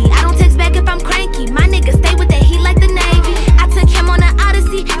flaky. I don't text back if I'm cranky. My nigga stay with that heat like the Navy. I took him on an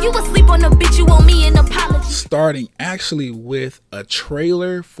odyssey. You asleep on the bitch, you owe me an apology. Starting actually with a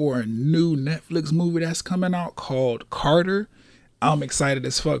trailer for a new Netflix movie that's coming out called Carter. I'm excited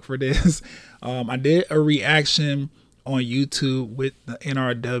as fuck for this. I did a reaction on YouTube with the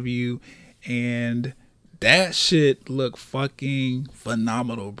NRW, and that shit looked fucking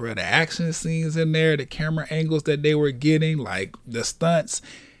phenomenal, bro. The action scenes in there, the camera angles that they were getting, like the stunts,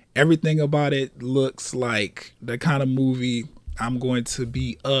 everything about it looks like the kind of movie I'm going to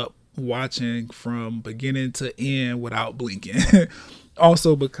be up watching from beginning to end without blinking.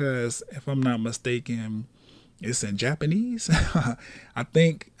 Also, because if I'm not mistaken, it's in Japanese. I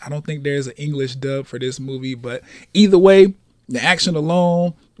don't think there's an English dub for this movie, but either way, the action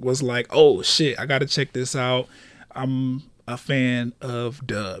alone was like, oh shit, I gotta check this out. I'm a fan of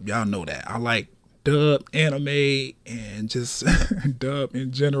dub. Y'all know that. I like dub anime and just dub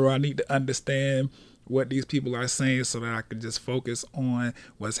in general. I need to understand what these people are saying so that I can just focus on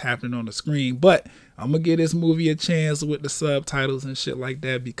what's happening on the screen. But I'm gonna give this movie a chance with the subtitles and shit like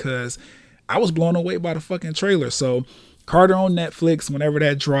that, because I was blown away by the fucking trailer. So Carter on Netflix, whenever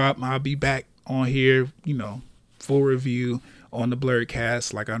that drop, I'll be back on here, full review on the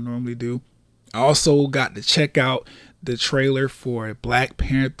Blurredcast like I normally do. I also got to check out the trailer for Black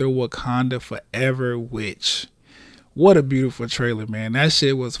Panther Wakanda Forever, which, what a beautiful trailer, man. That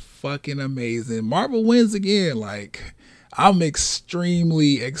shit was fucking amazing. Marvel wins again. Like, I'm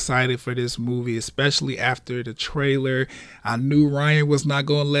extremely excited for this movie, especially after the trailer. I knew Ryan was not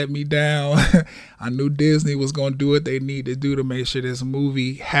going to let me down. I knew Disney was going to do what they need to do to make sure this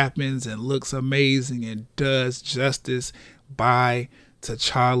movie happens and looks amazing and does justice by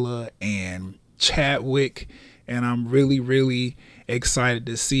T'Challa and Chadwick. And I'm really, really excited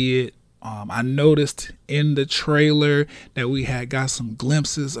to see it. I noticed in the trailer that we had got some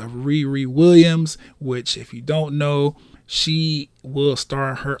glimpses of Riri Williams, which, if you don't know, she will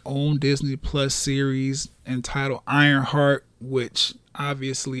star her own Disney Plus series entitled Ironheart, which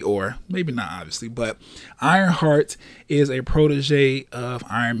obviously, or maybe not obviously, but Ironheart is a protege of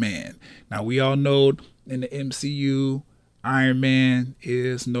Iron Man. Now, we all know in the MCU, Iron Man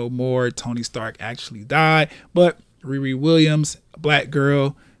is no more. Tony Stark actually died, but Riri Williams, a black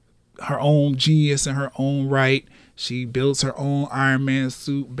girl, her own genius in her own right. She builds her own Iron Man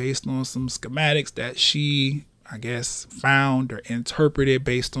suit based on some schematics that she, I guess, found or interpreted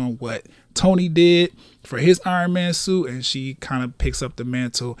based on what Tony did for his Iron Man suit, and she kind of picks up the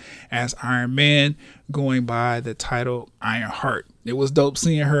mantle as Iron Man, going by the title Ironheart. It was dope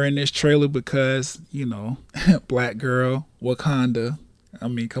seeing her in this trailer because, black girl, Wakanda, I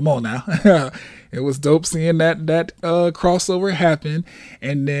mean, come on now. It was dope seeing that crossover happen.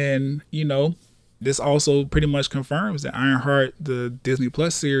 And then, this also pretty much confirms that Ironheart, the Disney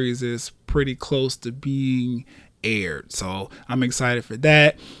Plus series, is pretty close to being aired. So I'm excited for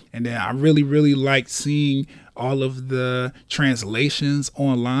that. And then I really, really liked seeing all of the translations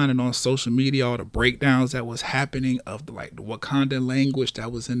online and on social media, all the breakdowns that was happening of the Wakandan language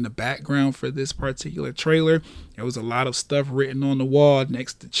that was in the background for this particular trailer. There was a lot of stuff written on the wall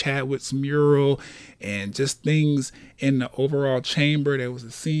next to Chadwick's mural and just things in the overall chamber. There was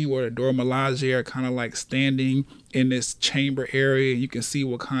a scene where the Dora Milaje are kind of like standing in this chamber area, and you can see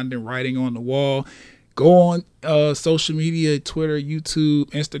Wakandan writing on the wall. Go on social media, Twitter, YouTube,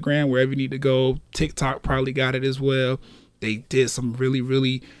 Instagram, wherever you need to go. TikTok probably got it as well. They did some really,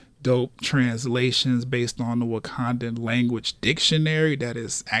 really dope translations based on the Wakandan language dictionary that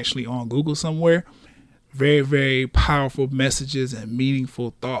is actually on Google somewhere. Very, very powerful messages and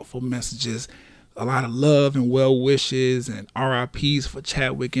meaningful, thoughtful messages. A lot of love and well wishes and RIPs for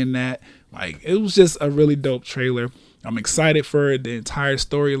Chadwick in that. It was just a really dope trailer. I'm excited for the entire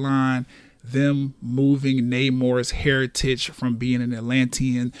storyline. Them moving Namor's heritage from being an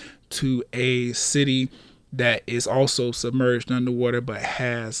Atlantean to a city that is also submerged underwater but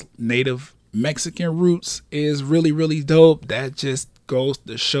has native Mexican roots is really, really dope. That just goes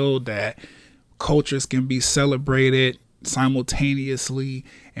to show that cultures can be celebrated simultaneously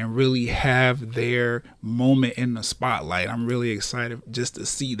and really have their moment in the spotlight. I'm really excited just to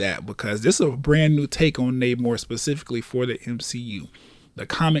see that, because this is a brand new take on Namor specifically for the MCU. The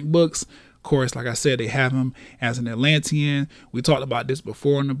comic books, of course, like I said, they have him as an Atlantean. We talked about this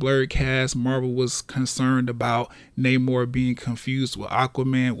before in the Blurred Cast. Marvel was concerned about Namor being confused with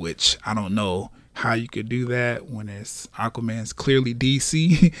Aquaman, which I don't know how you could do that when Aquaman's clearly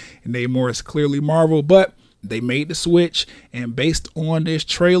DC and Namor is clearly Marvel, but they made the switch, and based on this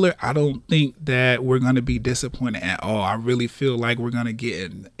trailer, I don't think that we're going to be disappointed at all. I really feel like we're going to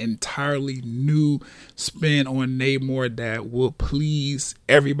get an entirely new spin on Namor that will please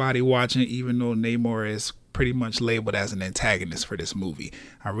everybody watching, even though Namor is pretty much labeled as an antagonist for this movie.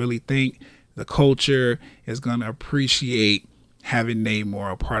 I really think the culture is going to appreciate having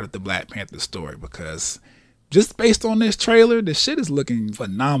Namor a part of the Black Panther story, because just based on this trailer, the shit is looking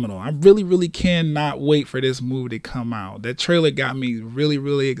phenomenal. I really, really cannot wait for this movie to come out. That trailer got me really,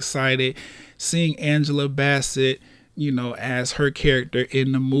 really excited. Seeing Angela Bassett, as her character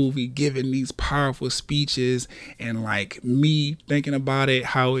in the movie, giving these powerful speeches, and me thinking about it,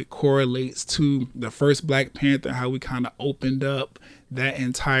 how it correlates to the first Black Panther, how we kind of opened up that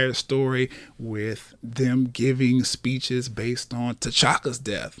entire story with them giving speeches based on T'Chaka's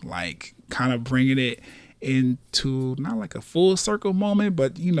death, kind of bringing it into not like a full circle moment,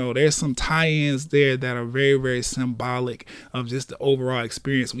 but there's some tie-ins there that are very, very symbolic of just the overall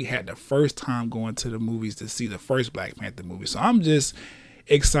experience we had the first time going to the movies to see the first Black Panther movie. So I'm just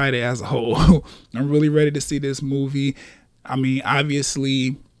excited as a whole. I'm really ready to see this movie. I mean,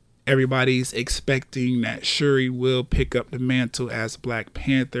 obviously everybody's expecting that Shuri will pick up the mantle as Black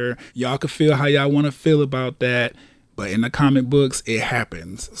Panther. Y'all can feel how y'all want to feel about that, but in the comic books it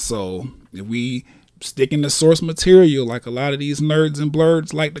happens. So if we sticking to source material like a lot of these nerds and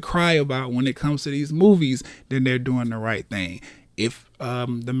blurs like to cry about when it comes to these movies, then they're doing the right thing. If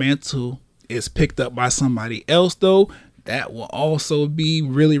the mantle is picked up by somebody else, though, that will also be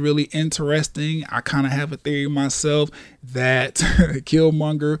really, really interesting. I kind of have a theory myself that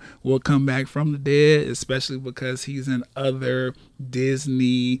Killmonger will come back from the dead, especially because he's in other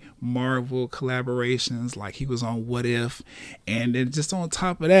Disney Marvel collaborations, like he was on What If. And then just on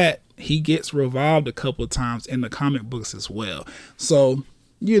top of that, he gets revived a couple of times in the comic books as well. So,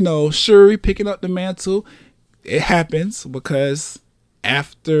 Shuri picking up the mantle, it happens because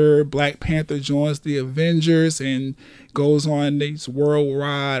after Black Panther joins the Avengers and goes on these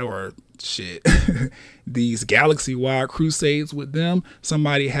worldwide these galaxy-wide crusades with them,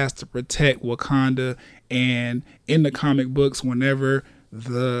 somebody has to protect Wakanda. And in the comic books, whenever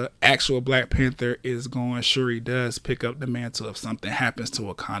the actual Black Panther is gone, Shuri does pick up the mantle if something happens to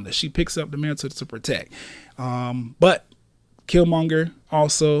Wakanda. She picks up the mantle to protect. But Killmonger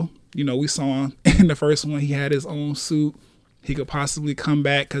also, we saw in the first one, he had his own suit. He could possibly come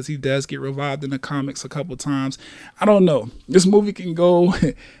back because he does get revived in the comics a couple times. I don't know. This movie can go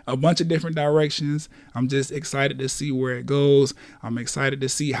a bunch of different directions. I'm just excited to see where it goes. I'm excited to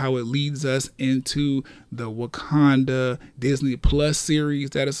see how it leads us into the Wakanda Disney Plus series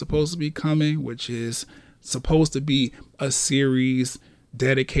that is supposed to be coming, which is supposed to be a series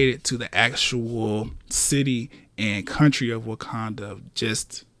dedicated to the actual city and country of Wakanda,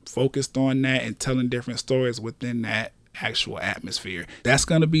 just focused on that and telling different stories within that actual atmosphere. That's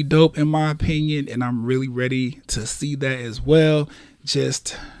going to be dope in my opinion, and I'm really ready to see that as well.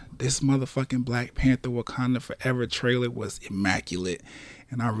 Just this motherfucking Black Panther Wakanda Forever trailer was immaculate,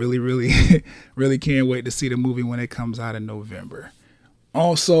 and I really, really can't wait to see the movie when it comes out in November.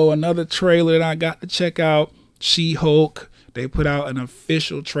 Also, another trailer that I got to check out, She-Hulk. They put out an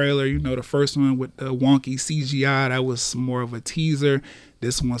official trailer. You know, the first one with the wonky CGI, that was more of a teaser.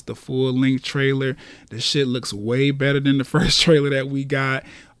 This one's the full-length trailer. The shit looks way better than the first trailer that we got.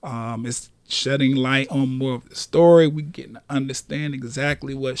 It's shedding light on more of the story. We getting to understand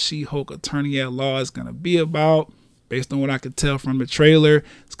exactly what She-Hulk Attorney at Law is going to be about. Based on what I could tell from the trailer,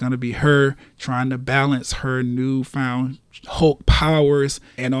 it's going to be her trying to balance her newfound Hulk powers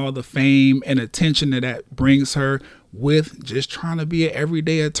and all the fame and attention that brings her with just trying to be an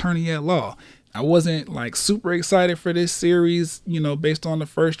everyday attorney at law. I wasn't like super excited for this series, you know, based on the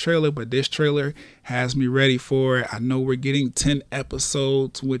first trailer, but this trailer has me ready for it. I know we're getting 10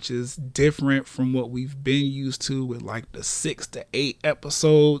 episodes, which is different from what we've been used to with like the 6 to 8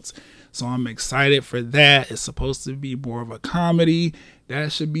 episodes. So I'm excited for that. It's supposed to be more of a comedy.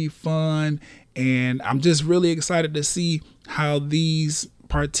 That should be fun. And I'm just really excited to see how these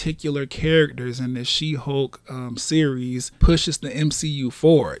particular characters in the She-Hulk series pushes the MCU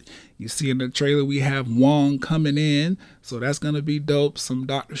forward. You see in the trailer we have Wong coming in, so that's going to be dope. Some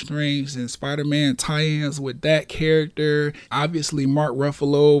Doctor Strange and Spider-Man tie-ins with that character. Obviously Mark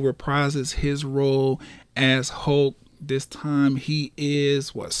Ruffalo reprises his role as Hulk. This time he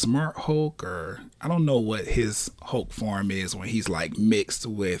is Smart Hulk, or I don't know what his Hulk form is when he's like mixed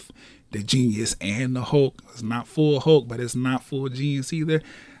with the Genius and the Hulk. It's not full Hulk, but it's not full Genius either.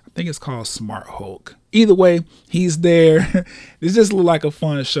 I think it's called Smart Hulk. Either way, he's there. This just look like a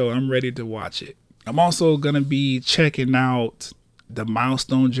fun show. I'm ready to watch it. I'm also going to be checking out the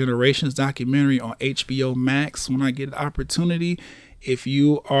Milestone Generations documentary on HBO Max when I get the opportunity. If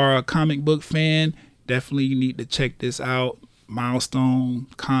you are a comic book fan, definitely you need to check this out. Milestone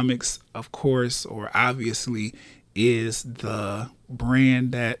Comics, of course, or obviously, is the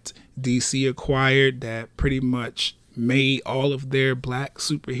brand that DC acquired that pretty much made all of their black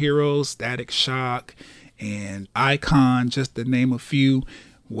superheroes, Static Shock and Icon, just to name a few.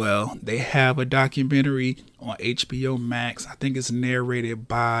 Well, they have a documentary on HBO Max. I think it's narrated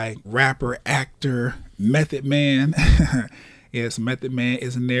by rapper, actor Method Man. Yes, Method Man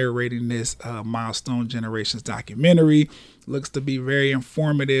is narrating this Milestone Generations documentary. Looks to be very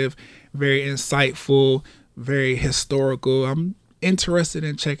informative, very insightful, very historical. I'm interested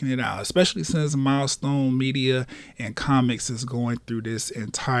in checking it out, especially since Milestone Media and Comics is going through this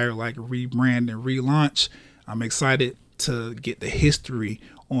entire like rebrand and relaunch. I'm excited to get the history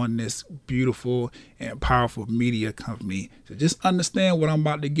on this beautiful and powerful media company to just understand what I'm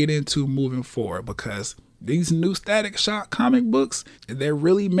about to get into moving forward, because these new Static Shock comic books, they're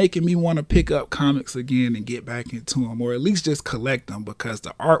really making me want to pick up comics again and get back into them, or at least just collect them, because the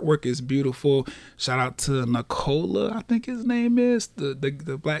artwork is beautiful. Shout out to Nicola, I think his name is,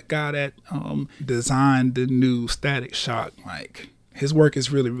 the black guy that designed the new Static Shock. Like, his work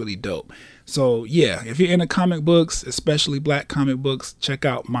is really, really dope. So yeah, if you're into comic books, especially black comic books, check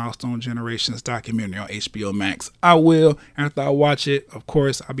out Milestone Generations documentary on HBO Max. I will, after I watch it, of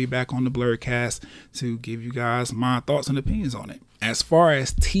course, I'll be back on the Blurcast to give you guys my thoughts and opinions on it. As far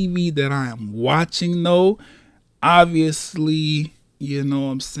as TV that I am watching though, obviously, you know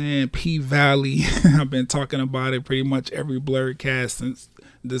what I'm saying, P-Valley. I've been talking about it pretty much every Blurcast since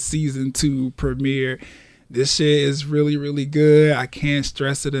the season 2 premiere. This shit is really, really good. I can't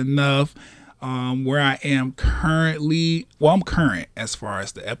stress it enough. Where I am currently, well, I'm current as far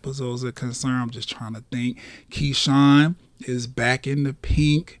as the episodes are concerned. I'm just trying to think. Keyshawn is back in the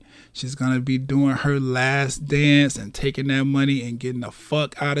pink. She's going to be doing her last dance and taking that money and getting the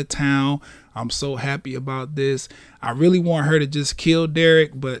fuck out of town. I'm so happy about this. I really want her to just kill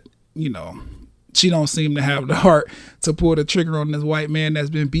Derek, but, you know, she don't seem to have the heart to pull the trigger on this white man that's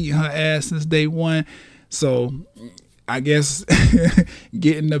been beating her ass since day one. So I guess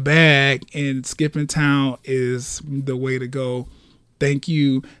getting the bag and skipping town is the way to go. Thank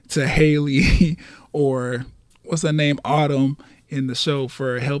you to Haley or what's her name, Autumn, in the show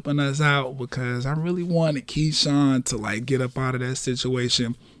for helping us out, because I really wanted Keyshawn to like get up out of that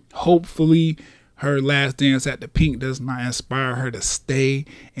situation. Hopefully her last dance at the pink does not inspire her to stay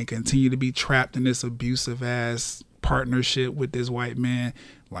and continue to be trapped in this abusive ass partnership with this white man.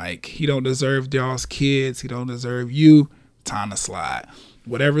 Like, he don't deserve y'all's kids. He don't deserve you. Time to slide.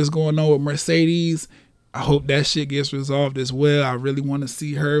 Whatever's going on with Mercedes, I hope that shit gets resolved as well. I really want to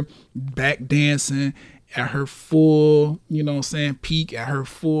see her back dancing at her full, you know what I'm saying, peak, at her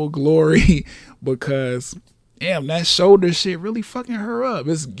full glory, because damn, that shoulder shit really fucking her up.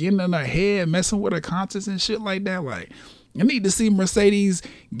 It's getting in her head, messing with her conscience and shit like that. Like, I need to see Mercedes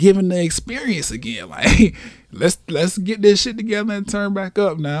giving the experience again. Like, let's get this shit together and turn back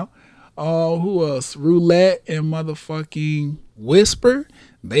up now. Who else? Roulette and motherfucking Whisper.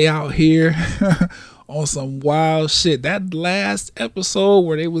 They out here on some wild shit. That last episode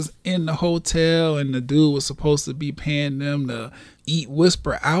where they was in the hotel and the dude was supposed to be paying them to eat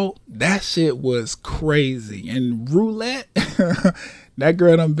Whisper out, that shit was crazy. And Roulette, that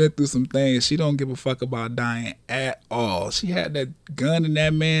girl done been through some things. She don't give a fuck about dying at all. She had that gun in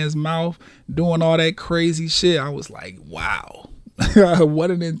that man's mouth doing all that crazy shit. I was like, wow.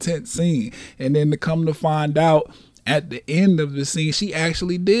 What an intense scene. And then to come to find out at the end of the scene, she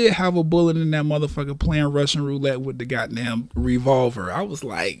actually did have a bullet in that motherfucker playing Russian roulette with the goddamn revolver. I was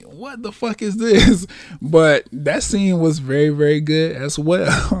like, what the fuck is this? But that scene was very, very good as well.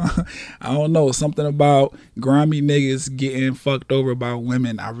 I don't know, something about grimy niggas getting fucked over by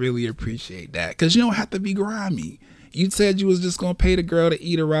women. I really appreciate that, because you don't have to be grimy. You said you was just gonna pay the girl to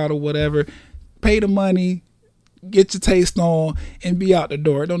eat her out or whatever. Pay the money, get your taste on, and be out the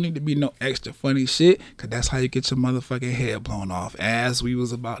door. It don't need to be no extra funny shit, because that's how you get your motherfucking head blown off, as we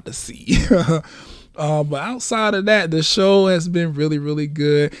was about to see. But outside of that, the show has been really, really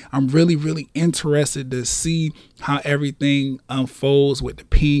good. I'm really, really interested to see how everything unfolds with the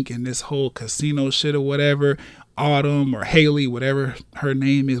Pink and this whole casino shit or whatever. Autumn or Haley, whatever her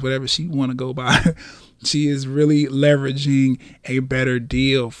name is, whatever she want to go by. She is really leveraging a better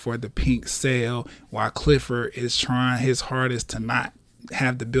deal for the Pink sale, while Clifford is trying his hardest to not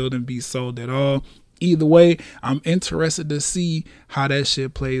have the building be sold at all. Either way, I'm interested to see how that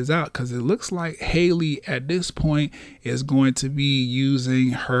shit plays out, because it looks like Haley at this point is going to be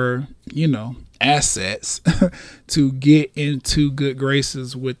using her, assets to get into good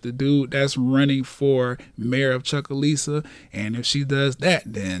graces with the dude that's running for mayor of Chucalissa. And if she does that,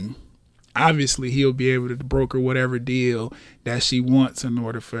 then obviously he'll be able to broker whatever deal that she wants in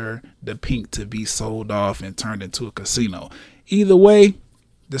order for the Pink to be sold off and turned into a casino. Either way,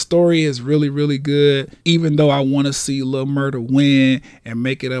 the story is really, really good. Even though I want to see Lil Murda win and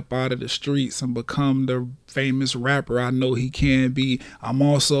make it up out of the streets and become the famous rapper I know he can be, I'm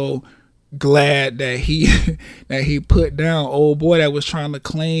also glad that he put down old boy that was trying to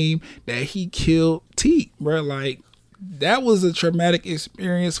claim that he killed Teak, bro. Like, that was a traumatic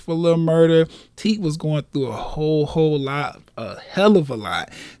experience for Lil Murda. Teak was going through a whole lot, a hell of a lot,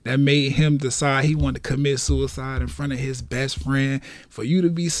 that made him decide he wanted to commit suicide in front of his best friend. For you to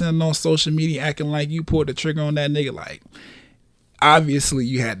be sitting on social media acting like you pulled the trigger on that nigga, like, obviously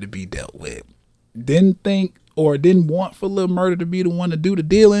you had to be dealt with. Didn't think or didn't want for Lil Murda to be the one to do the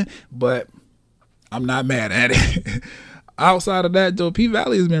dealing, but I'm not mad at it. Outside of that, though, P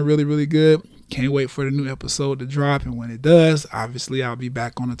Valley has been really, really good. Can't wait for the new episode to drop, and when it does, obviously I'll be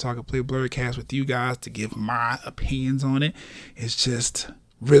back on the Talk and Play Blurcast with you guys to give my opinions on it. It's just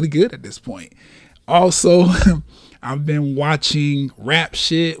really good at this point. Also, I've been watching Rap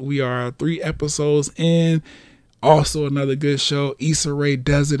Shit. We are 3 episodes in. Also another good show. Issa Rae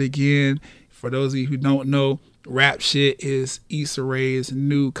Does It Again. For those of you who don't know, Rap Shit is Issa Rae's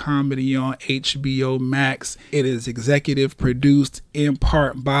new comedy on HBO Max. It is executive produced in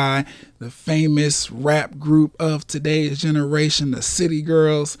part by the famous rap group of today's generation, the City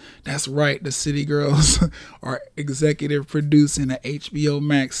Girls. That's right, the City Girls are executive producing an HBO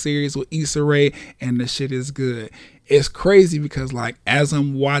Max series with Issa Rae, and the shit is good. It's crazy because, like, as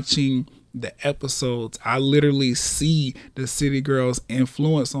I'm watching the episodes, I literally see the City Girls'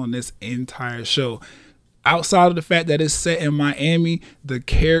 influence on this entire show. Outside of the fact that it's set in Miami, the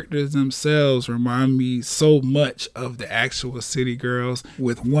characters themselves remind me so much of the actual City Girls,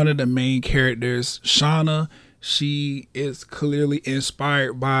 with one of the main characters, Shauna. She is clearly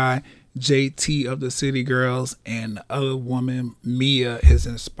inspired by JT of the City Girls, and the other woman, Mia, is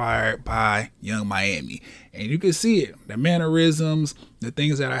inspired by Young Miami. And you can see it, the mannerisms, the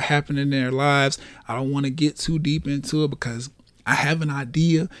things that are happening in their lives. I don't want to get too deep into it because I have an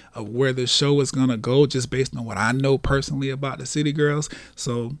idea of where the show is going to go just based on what I know personally about the City Girls.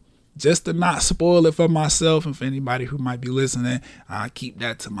 So just to not spoil it for myself and for anybody who might be listening, I keep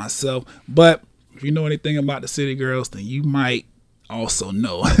that to myself. But if you know anything about the City Girls, then you might also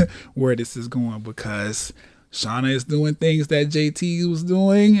know where this is going, because Shauna is doing things that JT was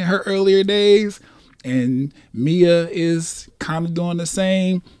doing in her earlier days, and Mia is kind of doing the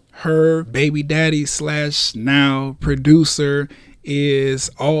same. Her baby daddy / now producer is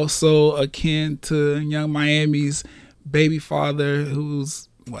also akin to Young Miami's baby father, who's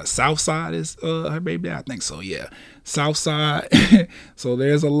Southside is her baby dad? I think so, yeah. Southside. So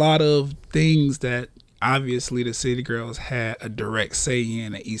there's a lot of things that obviously the City Girls had a direct say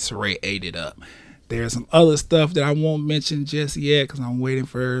in, and Issa Rae ate it up. There's some other stuff that I won't mention just yet because I'm waiting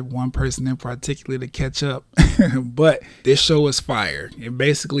for one person in particular to catch up. But this show is fire. It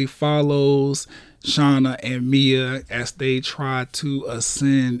basically follows Shauna and Mia as they try to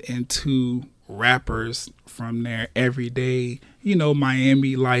ascend into rappers from their everyday,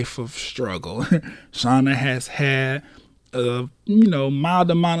 Miami life of struggle. Shauna has had a,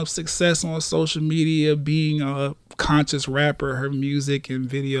 mild amount of success on social media, being a conscious rapper. Her music and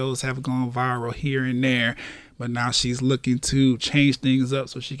videos have gone viral here and there, but now she's looking to change things up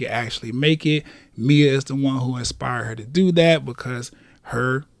so she can actually make it. Mia is the one who inspired her to do that because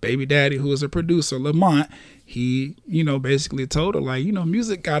her baby daddy, who is a producer, Lamont, he, basically told her, like,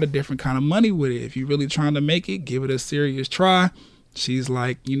 music got a different kind of money with it. If you're really trying to make it, give it a serious try. She's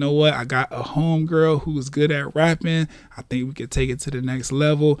like, you know what? I got a homegirl who's good at rapping. I think we could take it to the next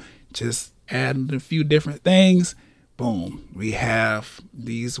level. Just adding a few different things. Boom. We have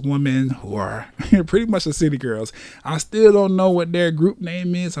these women who are pretty much the City Girls. I still don't know what their group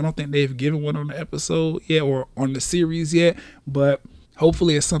name is. I don't think they've given one on the episode yet or on the series yet, but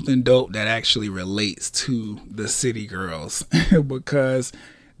hopefully it's something dope that actually relates to the City Girls because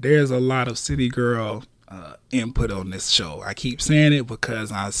there's a lot of City Girl input on this show. I keep saying it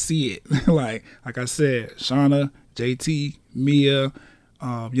because I see it. like I said, Shauna, JT, Mia,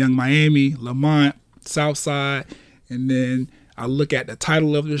 Young Miami, Lamont, Southside, and then I look at the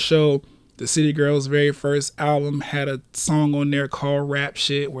title of the show. The City Girls' very first album had a song on there called Rap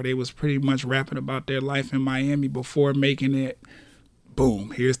Shit, where they was pretty much rapping about their life in Miami before making it.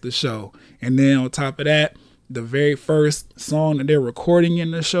 Boom, here's the show. And then on top of that, the very first song that they're recording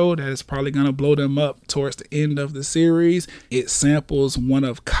in the show that is probably going to blow them up towards the end of the series, it samples one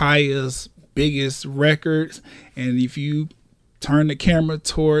of Kaya's biggest records. And if you turn the camera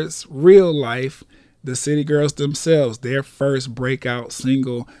towards real life, the City Girls themselves, their first breakout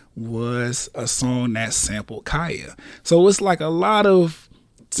single was a song that sampled Kaya. So it's like a lot of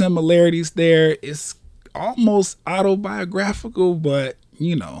similarities there. It's almost autobiographical, but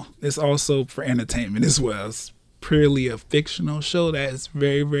it's also for entertainment as well. It's purely a fictional show that is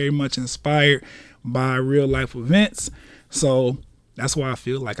very, very much inspired by real life events. So that's why I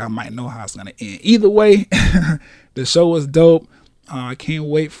feel like I might know how it's going to end. Either way, the show was dope. I can't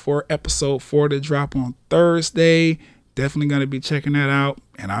wait for episode 4 to drop on Thursday. Definitely going to be checking that out.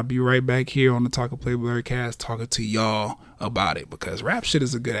 And I'll be right back here on the Talk of Play Blurcast talking to y'all about it because Rap Shit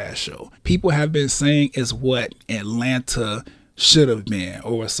is a good ass show. People have been saying it's what Atlanta should have been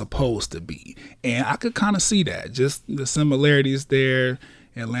or was supposed to be. And I could kind of see that. Just the similarities there.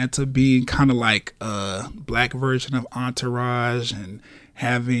 Atlanta being kind of like a black version of Entourage and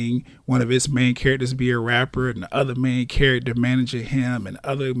having one of its main characters be a rapper and the other main character managing him and the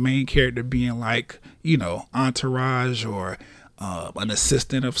other main character being like, Entourage or an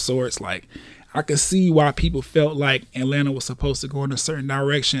assistant of sorts. Like, I could see why people felt like Atlanta was supposed to go in a certain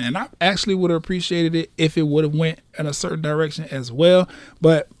direction. And I actually would have appreciated it if it would have went in a certain direction as well.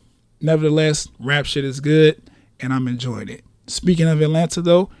 But nevertheless, Rap Shit is good and I'm enjoying it. Speaking of Atlanta,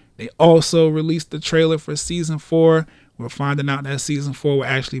 though, they also released the trailer for season 4. We're finding out that season 4 will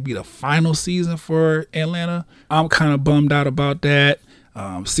actually be the final season for Atlanta. I'm kind of bummed out about that.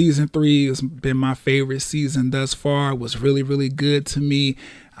 Season 3 has been my favorite season thus far. It was really, really good to me.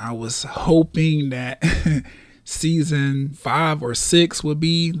 I was hoping that season 5 or 6 would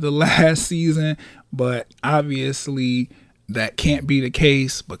be the last season, but obviously that can't be the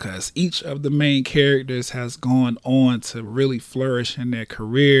case because each of the main characters has gone on to really flourish in their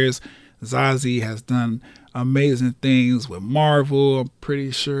careers. Zazie has done amazing things with Marvel. I'm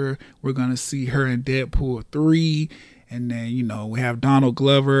pretty sure we're going to see her in Deadpool 3. And then, we have Donald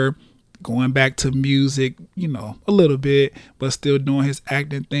Glover going back to music, a little bit, but still doing his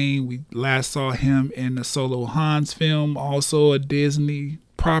acting thing. We last saw him in the Solo Hans film, also a Disney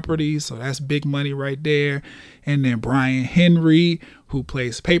property. So that's big money right there. And then Brian Henry, who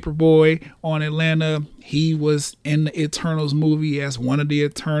plays Paperboy on Atlanta. He was in the Eternals movie as one of the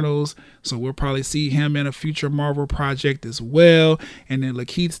Eternals. So we'll probably see him in a future Marvel project as well. And then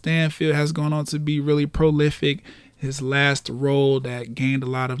Lakeith Stanfield has gone on to be really prolific. His last role that gained a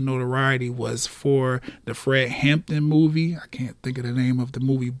lot of notoriety was for the Fred Hampton movie. I can't think of the name of the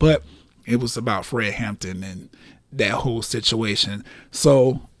movie, but it was about Fred Hampton and that whole situation.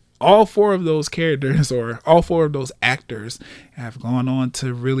 So all 4 of those characters or all 4 of those actors have gone on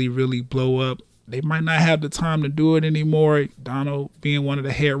to really, really blow up. They might not have the time to do it anymore. Donald, being one of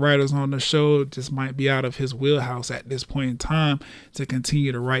the head writers on the show, just might be out of his wheelhouse at this point in time to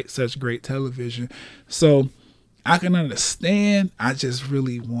continue to write such great television. So I can understand. I just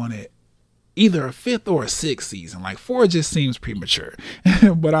really wanted either a 5th or a 6th season. Like 4 just seems premature,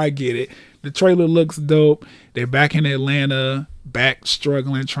 but I get it. The trailer looks dope. They're back in Atlanta, back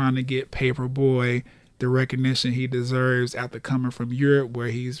struggling, trying to get Paperboy the recognition he deserves after coming from Europe, where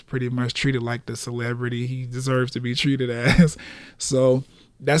he's pretty much treated like the celebrity he deserves to be treated as. So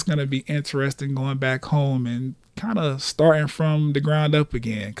that's going to be interesting, going back home and kind of starting from the ground up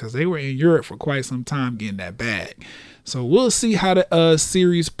again, because they were in Europe for quite some time getting that bag. So we'll see how the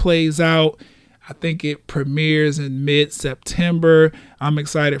series plays out. I think it premieres in mid-September. I'm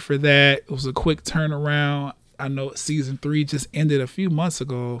excited for that. It was a quick turnaround. I know season 3 just ended a few months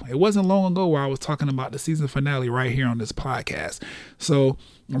ago. It wasn't long ago where I was talking about the season finale right here on this podcast. So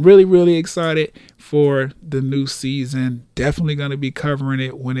I'm really, really excited for the new season. Definitely going to be covering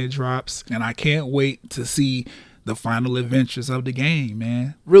it when it drops. And I can't wait to see the final adventures of the game,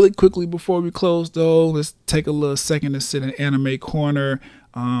 man. Really quickly before we close, though, let's take a little second to sit in Anime Corner.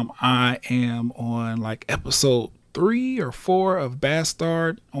 I am on like episode 3 or 4 of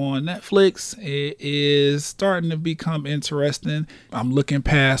Bastard on Netflix. It is starting to become interesting. I'm looking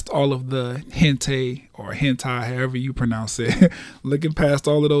past all of the hentai or hentai, however you pronounce it, looking past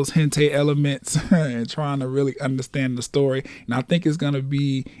all of those hentai elements and trying to really understand the story. And I think it's going to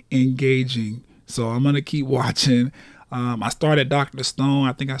be engaging. So I'm going to keep watching. I started Dr. Stone.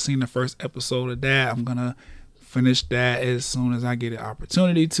 I think I've seen the first episode of that. I'm going to finish that as soon as I get an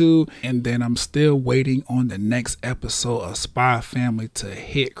opportunity to. And then I'm still waiting on the next episode of Spy Family to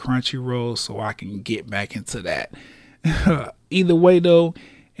hit Crunchyroll so I can get back into that. Either way, though,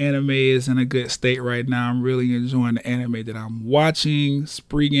 anime is in a good state right now. I'm really enjoying the anime that I'm watching.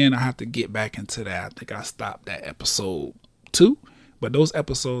 Spriggan, I have to get back into that. I think I stopped at episode 2. But those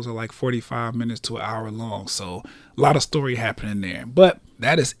episodes are like 45 minutes to an hour long. So a lot of story happening there. But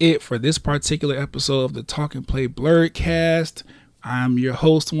that is it for this particular episode of the Talk and Play Blerd Cast. I'm your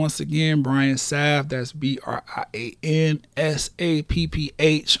host once again, Brian Sapp. That's BrianSapph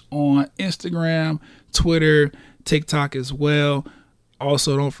on Instagram, Twitter, TikTok as well.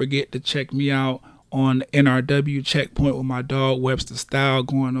 Also, don't forget to check me out on NRW Checkpoint with my dog Webster Style,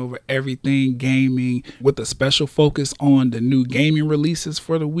 going over everything gaming with a special focus on the new gaming releases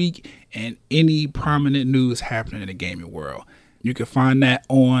for the week and any prominent news happening in the gaming world. You can find that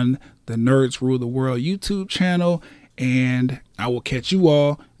on the Nerds Rule the World YouTube channel, and I will catch you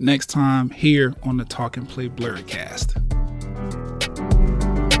all next time here on the Talk and Play Blerd Cast.